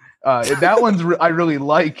guitar. That one's I really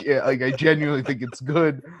like. I genuinely think it's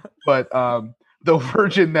good, but the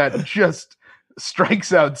version that just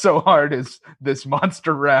strikes out so hard as this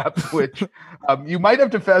monster rap, which you might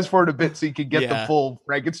have to fast forward a bit so you can get the full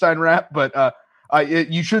Frankenstein rap, but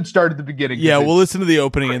you should start at the beginning. Yeah, we'll listen to the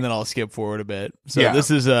opening and then I'll skip forward a bit. So Yeah.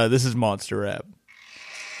 this is monster rap.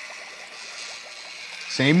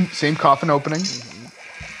 Same coffin opening.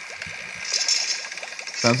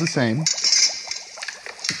 Sounds the same.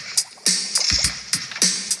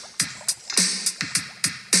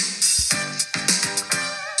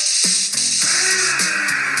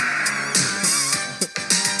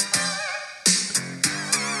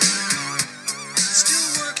 Still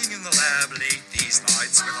working in the lab late these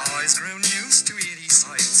nights with eyes grown used to eerie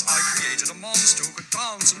sights. I created a monster who could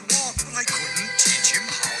dance and walk, but I couldn't teach him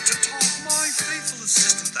how to talk. My faithful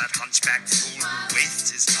assistant, that hunchback fool who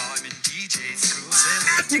wastes his time in DJ school, said,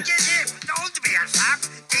 "Have to get him, don't be a sap.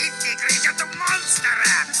 Deep degrees of the monster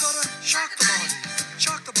rap. You gotta shock the body,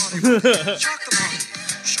 shock the body, shock the body,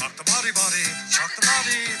 shock the body, shock the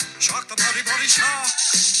body, shock the body, shock."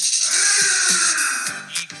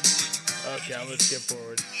 Okay, let's skip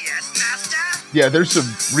forward. Yes, master. Yeah, there's some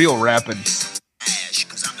real rapping. Mash,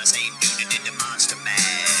 'cause I'm the same dude that did the monster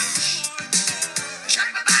mash. Shock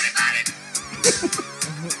my body.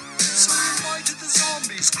 So I invited the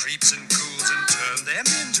zombies, creeps and ghouls, and turned them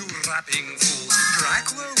into rapping fools. Drac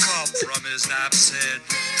woke up from his nap, said,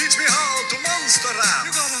 "Teach me how to monster rap.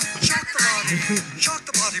 You gotta shock the body, shock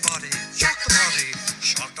the body, shock the body,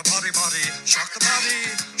 shock the body, shock the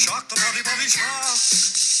body, shock the body, shock."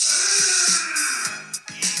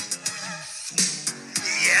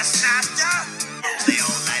 Yes, master. They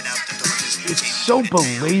all light up the torches. It's so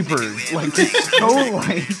belabored. Like, it's so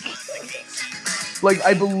like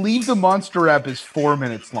I believe the monster rap is 4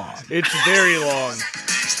 minutes long. It's very long.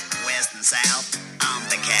 West and south, I'm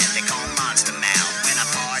the cat they call Monster Mouth. When I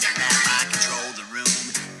party rap, I control the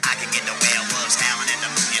room. I can get the werewolves howling at the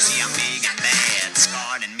moon. You see, I'm big and bad,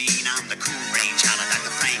 scarred and mean. I'm the cool brain child of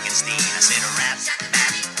Dr. Frankenstein. I said a rap,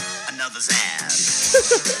 another zap.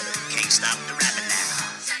 Can't stop the rapping now.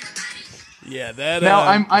 Yeah, that. Now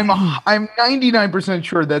I'm 99%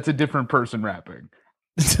 sure that's a different person rapping.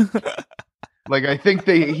 Like I think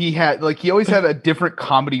he always had a different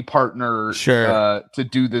comedy partner Sure. To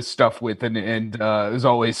do this stuff with, and it was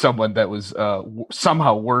always someone that was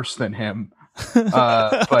somehow worse than him.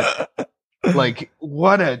 But like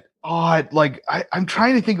what a odd, like I'm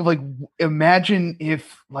trying to think of, like, imagine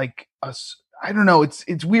if, like, us, I don't know,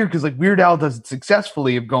 it's weird because like Weird Al does it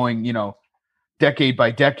successfully of going, you know, decade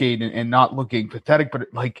by decade and not looking pathetic, but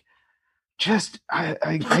like just I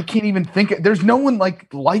can't even think. There's no one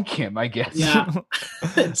like him, I guess. Yeah,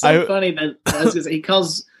 it's so funny that he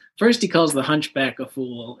calls the hunchback a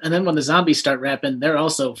fool, and then when the zombies start rapping, they're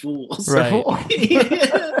also fools. Right.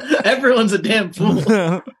 Everyone's a damn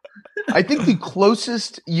fool. I think the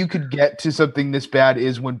closest you could get to something this bad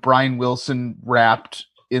is when Brian Wilson rapped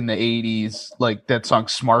in the 80s, like that song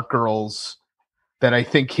Smart Girls, that I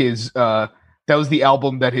think his that was the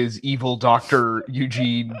album that his evil doctor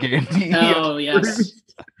Eugene Gandy. Oh yes.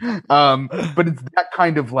 But it's that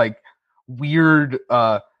kind of like weird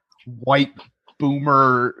white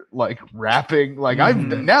boomer like rapping. Like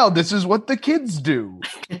now this is what the kids do.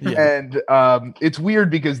 Yeah. And it's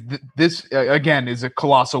weird because this again is a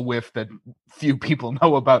colossal whiff that few people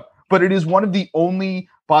know about, but it is one of the only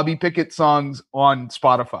Bobby Pickett songs on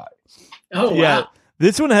Spotify. Oh Yeah. wow.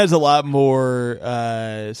 This one has a lot more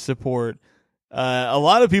support. A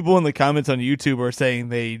lot of people in the comments on YouTube are saying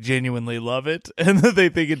they genuinely love it and that they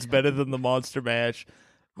think it's better than the Monster Mash.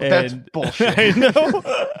 That's And bullshit. I know.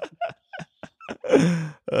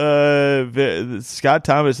 Scott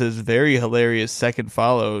Thomas says very hilarious second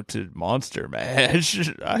follow to Monster Mash.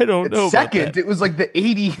 I don't know. It's second. It was like the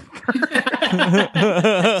 80th.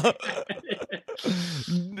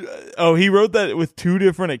 Oh, he wrote that with two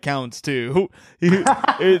different accounts too.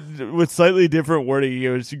 With slightly different wording. He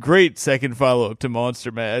goes, "Great second follow up to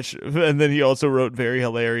Monster Mash," and then he also wrote very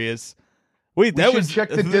hilarious. Wait, We that should was check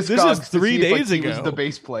the this Discogs is to 3 see if, like, days he ago. was the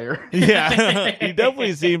bass player. Yeah, he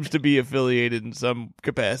definitely seems to be affiliated in some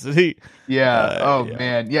capacity. Yeah. Yeah.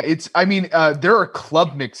 Man. Yeah. It's. I mean, there are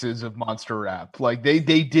club mixes of Monster Rap. Like they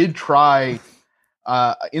did try.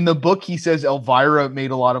 In the book, he says Elvira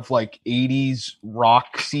made a lot of like 80s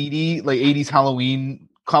rock CD, like 80s Halloween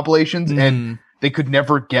compilations, and they could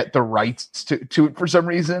never get the rights to it for some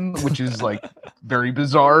reason, which is like very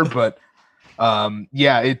bizarre. But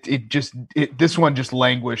yeah, this one just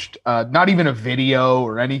languished. Not even a video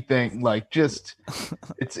or anything. Like just,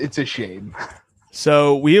 it's a shame.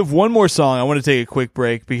 So we have one more song. I want to take a quick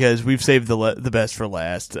break because we've saved the best for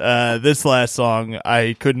last. This last song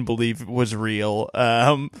I couldn't believe was real.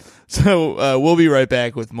 So we'll be right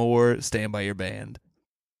back with more Stand By Your Band.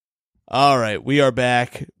 All right, we are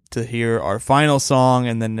back to hear our final song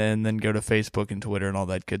and then go to Facebook and Twitter and all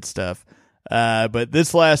that good stuff. But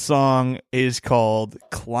this last song is called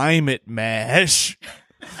Climate Mash.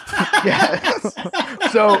 Yes.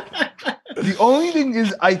 So the only thing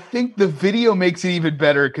is, I think the video makes it even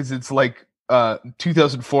better because it's like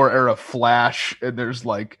 2004 era Flash, and there's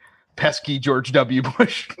like pesky George W.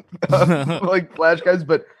 Bush like Flash guys.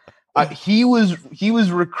 But he was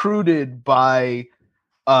recruited by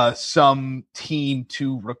some team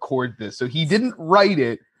to record this, so he didn't write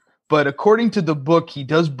it. But according to the book, he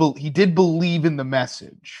did believe in the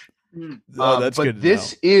message. Oh, that's but good to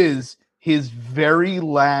this know. is his very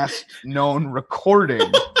last known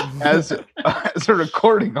recording as a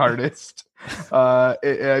recording artist.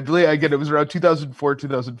 I believe it was around 2004,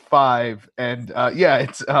 2005, and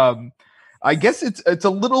it's I guess it's a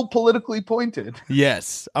little politically pointed.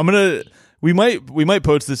 Yes, we might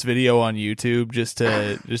post this video on YouTube just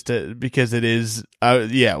to because it is.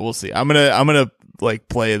 We'll see. I'm gonna like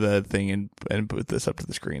play the thing and put this up to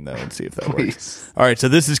the screen though and see if that works. All right, so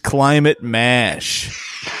this is Climate Mash.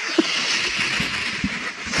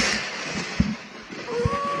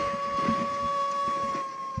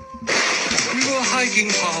 Hiking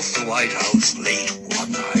past the White House late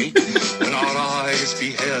one night, when our eyes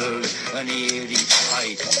beheld an eerie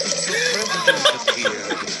sight. The president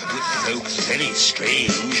appeared with folks very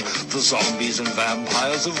strange, the zombies and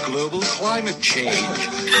vampires of global climate change.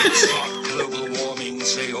 It's not global warming,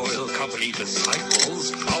 say oil company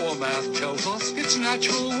disciples. Our math tells us it's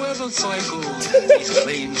natural weather cycles. These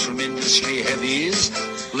claims from industry heavies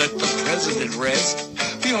let the president rest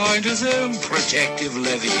behind his own protective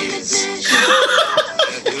levees.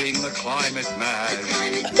 They're doing the climate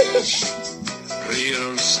mash.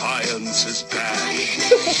 Real science is bad.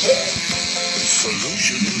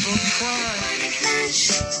 Solutions are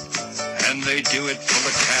trash. And they do it for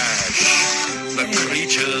the cash. The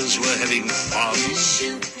creatures were having fun.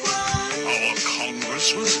 Our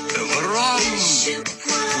Congress was overrun.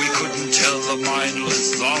 We couldn't tell the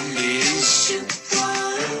mindless zombies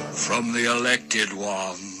from the elected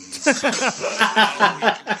ones.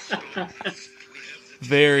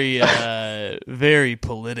 Very, very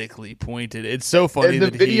politically pointed. It's so funny. And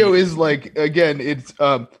the that video is like, again, it's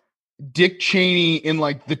Dick Cheney in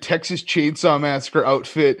like the Texas Chainsaw Massacre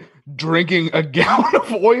outfit, drinking a gallon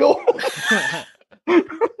of oil.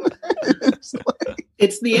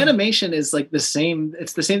 It's the animation is like the same.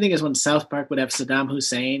 It's the same thing as when South Park would have Saddam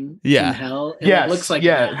Hussein Yeah. in hell. And Yes, it looks like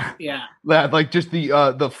yeah. that. Yeah. That like just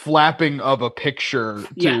the flapping of a picture.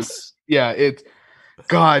 Yes. Yeah, it's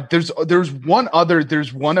God. There's one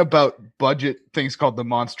about budget things called the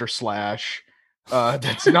Monster Slash.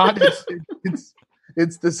 That's not.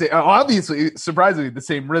 It's the same. Obviously, surprisingly, the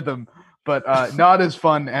same rhythm, but not as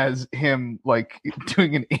fun as him like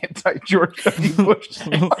doing an anti-George W. Bush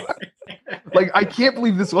song. Like, I can't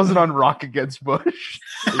believe this wasn't on Rock Against Bush.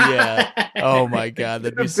 Yeah. Oh my God,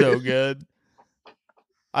 that'd be so good.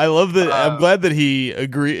 I love that. I'm glad that he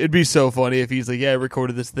agreed. It'd be so funny if he's like, "Yeah, I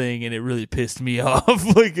recorded this thing and it really pissed me off.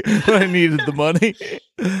 Like when I needed the money."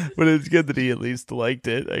 But it's good that he at least liked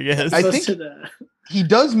it, I guess. I think he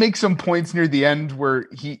does make some points near the end where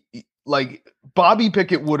he like Bobby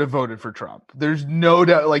Pickett would have voted for Trump. There's no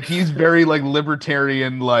doubt. Like, he's very like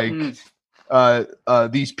libertarian, like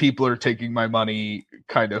these people are taking my money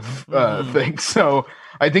kind of thing. So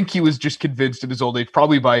I think he was just convinced in his old age,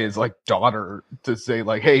 probably by his like daughter, to say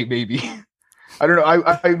like, "Hey, maybe." I don't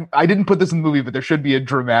know. I didn't put this in the movie, but there should be a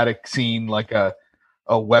dramatic scene, like a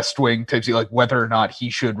West Wing type scene, like whether or not he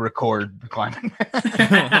should record the climate.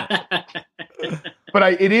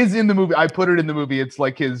 But it is in the movie. I put it in the movie. It's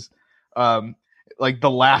like his, like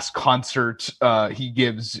the last concert he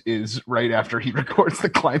gives is right after he records the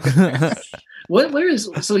climate. Where is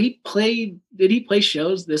so he played? Did he play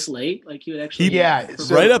shows this late? Like he would actually?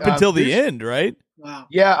 So, right up until the end, right? Wow.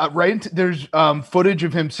 Yeah, there's footage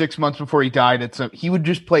of him 6 months before he died. He would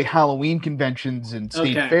just play Halloween conventions and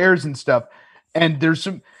state fairs and stuff. And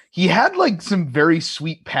he had like some very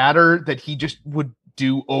sweet patter that he just would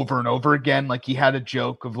do over and over again. Like, he had a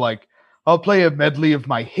joke of like, "I'll play a medley of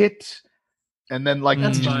my hit," and then like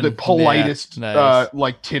just the politest nice.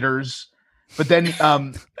 like titters. But then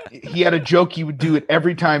he had a joke he would do it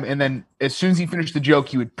every time, and then as soon as he finished the joke,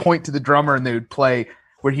 he would point to the drummer and they would play,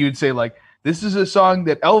 where he would say like, "This is a song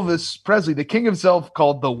that Elvis Presley, the king himself,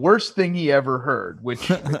 called the worst thing he ever heard,"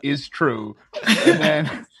 which is true. And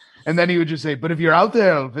then And then he would just say, "But if you're out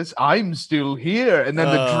there, Elvis, I'm still here." And then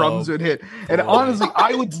the drums would hit. And honestly,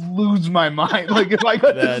 I would lose my mind. Like if I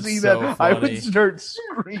got to see so that, I funny. would start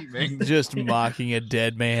screaming. Just mocking a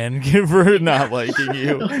dead man for not liking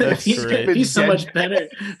you. That's great. He's so much better.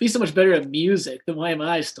 He's so much better at music. Then why am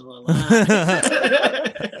I still alive?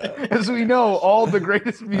 As we know, all the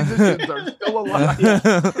greatest musicians are still alive.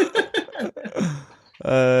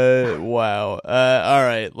 Wow. All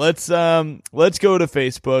right. Let's go to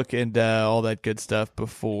Facebook and all that good stuff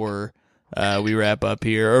before we wrap up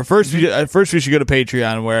here. Or first we should go to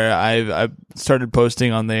Patreon, where I've started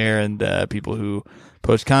posting on there, and people who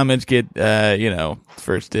post comments get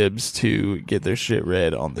first dibs to get their shit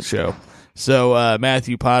read on the show. So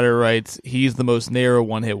Matthew Potter writes, he's the most narrow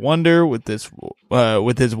one-hit wonder, with his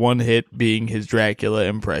one hit being his Dracula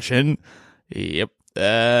impression. Yep.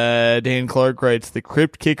 Dan Clark writes, the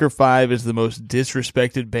Crypt Kicker 5 is the most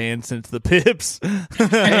disrespected band since the Pips.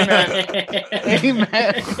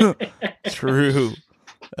 Amen. True.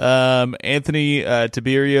 Anthony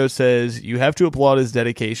Tiberio says, you have to applaud his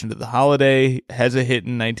dedication to the holiday. Has a hit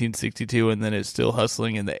in 1962 and then is still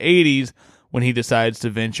hustling in the 80s when he decides to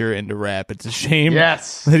venture into rap. It's a shame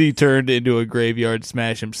Yes. that he turned into a graveyard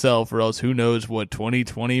smash himself, or else who knows what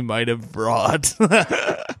 2020 might have brought.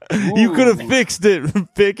 You could have fixed it,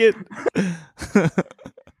 Pickett.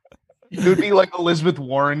 It would be like Elizabeth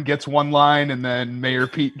Warren gets one line and then Mayor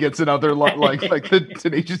Pete gets another line, like the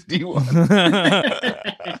Tenacious D one.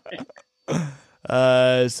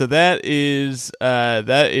 So that is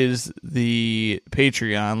the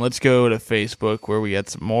Patreon. Let's go to Facebook, where we got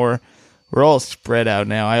some more. We're all spread out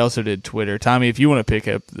now. I also did Twitter. Tommy, if you want to pick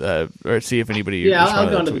up or see if anybody I'll go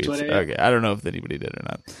responded into to Twitter. tweets. Okay, I don't know if anybody did or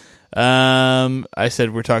not. I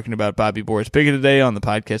said we're talking about Bobby Boris Pickett today on the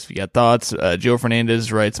podcast. If you got thoughts, Joe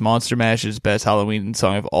Fernandez writes, Monster Mash is best Halloween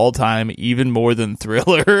song of all time, even more than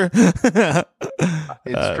Thriller.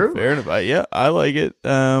 It's true. Fair enough. Yeah, I like it.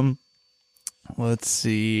 Let's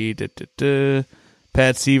see.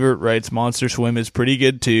 Pat Sievert writes, Monster Swim is pretty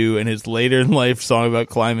good too, and his later in life song about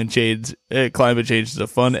climate change is a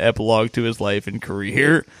fun epilogue to his life and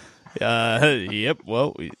career. Yep.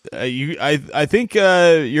 Well, I think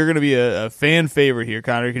you're going to be a fan favorite here,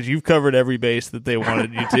 Connor, because you've covered every base that they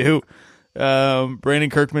wanted you to. Brandon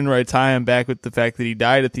Kirkman writes, hi, I'm back with the fact that he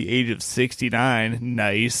died at the age of 69.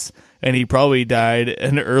 Nice. And he probably died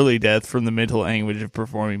an early death from the mental anguish of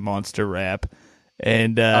performing monster rap.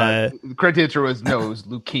 And The correct answer was no, it was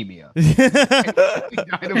leukemia.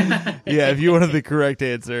 yeah, if you wanted the correct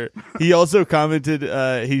answer. He also commented,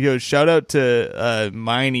 he goes, shout out to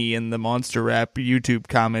Miney in the Monster Rap YouTube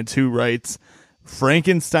comments, who writes,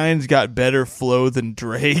 Frankenstein's got better flow than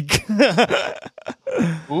Drake.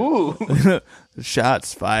 Ooh.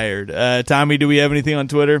 Shots fired. Tommy, do we have anything on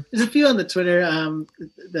Twitter? There's a few on the Twitter.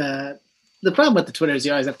 The problem with the Twitter is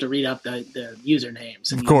you always have to read up the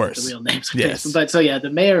usernames. And Of course. the real names. Yes. But so yeah, the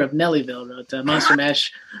mayor of Nellyville wrote Monster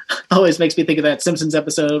Mash. Always makes me think of that Simpsons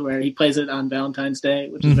episode where he plays it on Valentine's Day,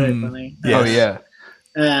 which is very funny. Yes. Oh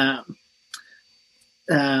yeah.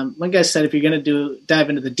 One guy said, if you're going to dive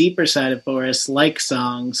into the deeper side of Boris, like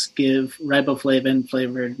songs, give riboflavin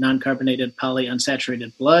flavored non-carbonated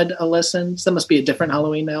polyunsaturated blood a listen. So that must be a different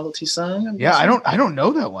Halloween novelty song. I'm Yeah, guessing. I don't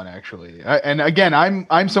know that one actually. And again,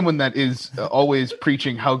 I'm someone that is always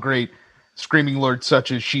preaching how great Screaming Lord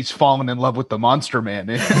such as She's Fallen in Love with the Monster Man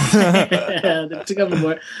is. That's a couple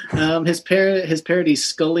more. His parody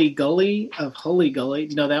Scully Gully of Holy Gully. Do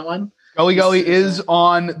you know that one? Gully Gully is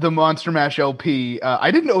on the Monster Mash LP.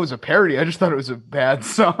 I didn't know it was a parody. I just thought it was a bad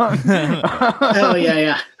song. Oh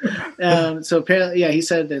yeah. So apparently, yeah, he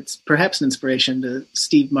said it's perhaps an inspiration to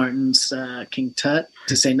Steve Martin's King Tut,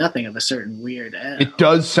 to say nothing of a certain Weird Al. It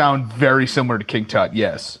does sound very similar to King Tut,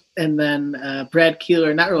 yes. And then Brad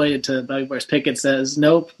Keeler, not related to Bobby Boris Pickett, says,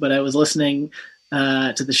 nope, but I was listening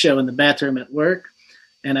to the show in the bathroom at work,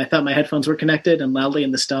 and I thought my headphones were connected, and loudly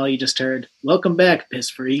in the stall you just heard, welcome back, piss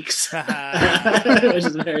freaks. Which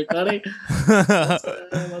is very funny.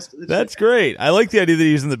 That's great. I like the idea that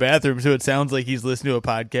he's in the bathroom, so it sounds like he's listening to a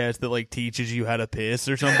podcast that like teaches you how to piss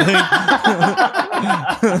or something.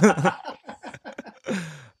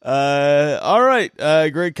 All right.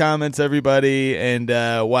 Great comments, everybody. And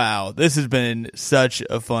wow, this has been such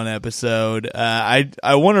a fun episode. I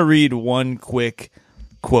want to read one quick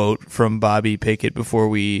quote from Bobby Pickett before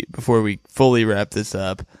we fully wrap this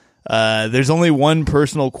up. There's only one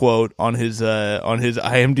personal quote on his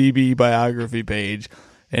IMDb biography page,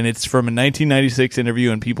 and it's from a 1996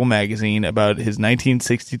 interview in People magazine about his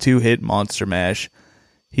 1962 hit Monster Mash.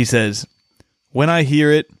 He says, "When I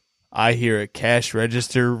hear it, I hear a cash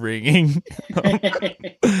register ringing.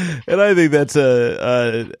 And I think that's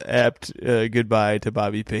a apt goodbye to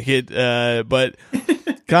Bobby Pickett. But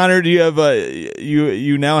Connor, do you have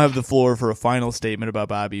you now have the floor for a final statement about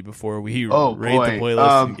Bobby before we rate the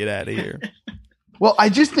playlist and get out of here? Well, I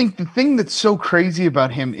just think the thing that's so crazy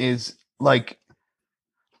about him is like,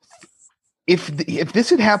 if this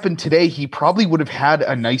had happened today, he probably would have had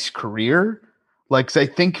a nice career. Like, 'cause I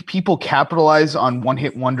think people capitalize on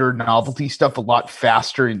one-hit wonder novelty stuff a lot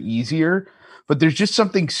faster and easier. But there's just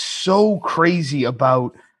something so crazy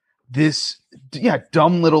about this,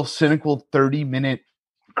 dumb little cynical 30-minute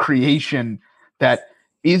creation that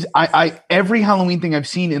is I every Halloween thing I've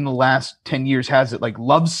seen in the last 10 years has it. Like,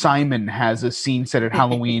 Love, Simon has a scene set at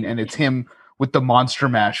Halloween, and it's him with the Monster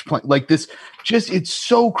Mash playing. Like, this, just, it's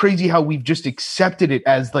so crazy how we've just accepted it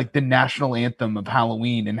as like the national anthem of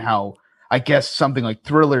Halloween, and how I guess something like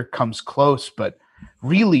Thriller comes close, but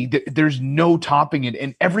really there's no topping it.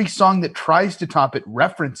 And every song that tries to top it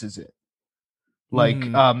references it. Like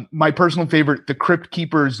my personal favorite, the Crypt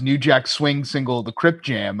Keepers' New Jack Swing single, The Crypt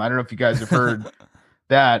Jam. I don't know if you guys have heard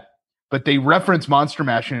that, but they reference Monster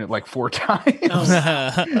Mash in it like 4 times.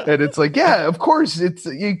 And it's like, yeah, of course,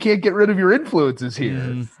 you can't get rid of your influences here.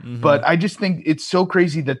 Mm-hmm. But I just think it's so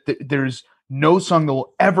crazy that there's no song that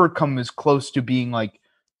will ever come as close to being like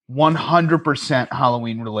 100%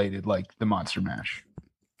 Halloween related, like the Monster Mash.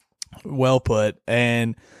 Well put.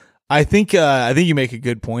 And I think you make a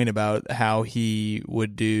good point about how he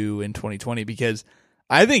would do in 2020, because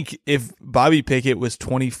I think if Bobby Pickett was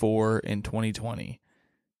 24 in 2020,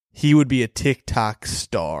 he would be a TikTok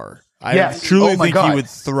star. I truly think he would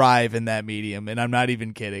thrive in that medium, and I'm not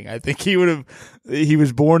even kidding. I think he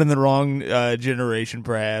was born in the wrong generation,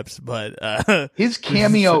 perhaps, but his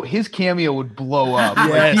cameo would blow up. Yes.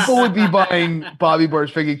 Like, people would be buying Bobby Boris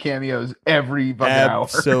Pickett cameos every hour.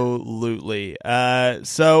 Absolutely.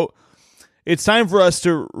 So it's time for us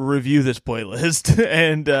to review this playlist,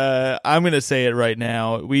 and I'm going to say it right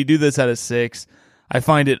now. We do this out of 6. I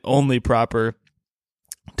find it only proper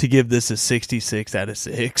to give this a 66 out of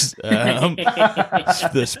 6.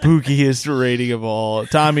 The spookiest rating of all.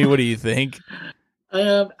 Tommy, what do you think?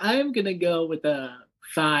 I'm going to go with a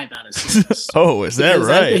 5 out of 6. Oh, is that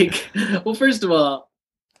right? Well, first of all,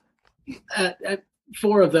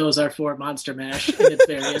 4 of those are for Monster Mash in its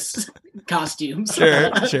various costumes.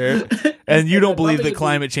 Sure. And you don't believe that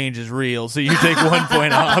climate change is real, so you take 1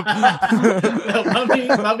 point off. No, Mummy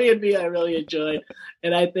and Me I really enjoyed.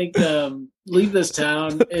 And I think Leave This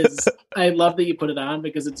Town is, I love that you put it on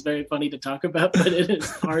because it's very funny to talk about, but it is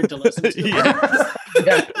hard to listen to.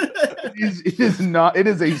 Yeah. It is not, it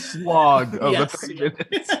is a slog of a 3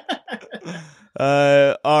 minutes.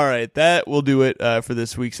 All right, that will do it for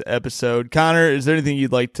this week's episode. Connor, is there anything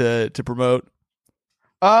you'd like to promote?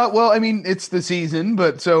 Well, I mean, it's the season,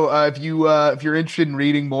 but so if you're interested in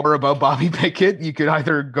reading more about Bobby Pickett, you could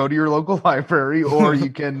either go to your local library or you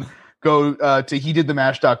can go to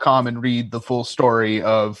hedidthemash.com and read the full story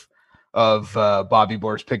of Bobby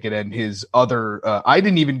Boris Pickett and his other. I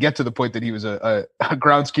didn't even get to the point that he was a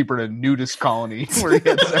groundskeeper in a nudist colony where he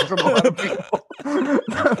had sex with a lot of people.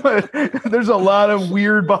 But there's a lot of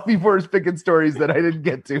weird Bobby Boris Pickett stories that I didn't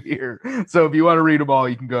get to here. So if you want to read them all,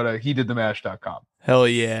 you can go to hedidthemash.com. Hell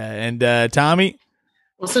yeah. And Tommy?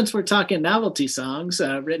 Well, since we're talking novelty songs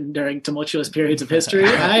written during tumultuous periods of history,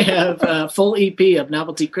 I have a full EP of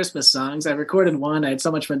novelty Christmas songs. I recorded 1. I had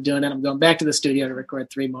so much fun doing it. I'm going back to the studio to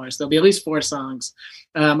record 3 more. So there'll be at least 4 songs.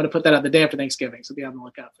 I'm going to put that out the day after Thanksgiving. So be on the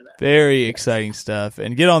lookout for that. Very exciting stuff.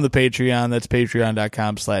 And get on the Patreon. That's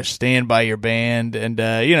patreon.com/standbyyourband. And,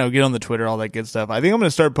 get on the Twitter, all that good stuff. I think I'm going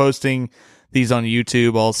to start posting these on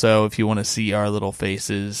YouTube also if you want to see our little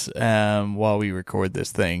faces while we record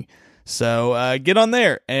this thing. So get on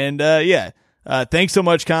there. And thanks so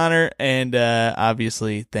much, Connor. And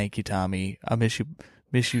obviously, thank you, Tommy. I miss you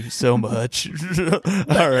so much.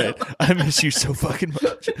 All right. I miss you so fucking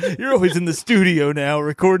much. You're always in the studio now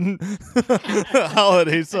recording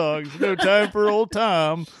holiday songs. No time for old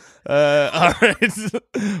Tom. All right.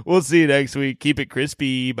 We'll see you next week. Keep it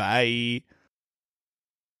crispy. Bye.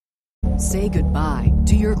 Say goodbye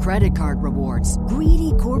to your credit card rewards.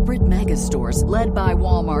 Greedy corporate mega stores, led by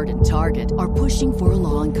Walmart and Target, are pushing for a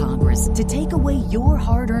law in Congress to take away your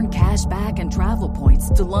hard-earned cash back and travel points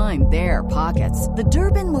to line their pockets. The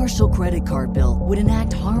Durbin-Marshall credit card bill would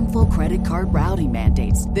enact harmful credit card routing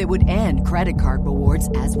mandates that would end credit card rewards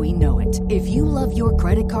as we know it. If you love your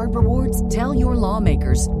credit card rewards, tell your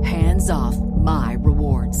lawmakers, hands off my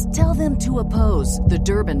rewards. Tell them to oppose the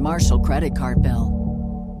Durbin-Marshall credit card bill.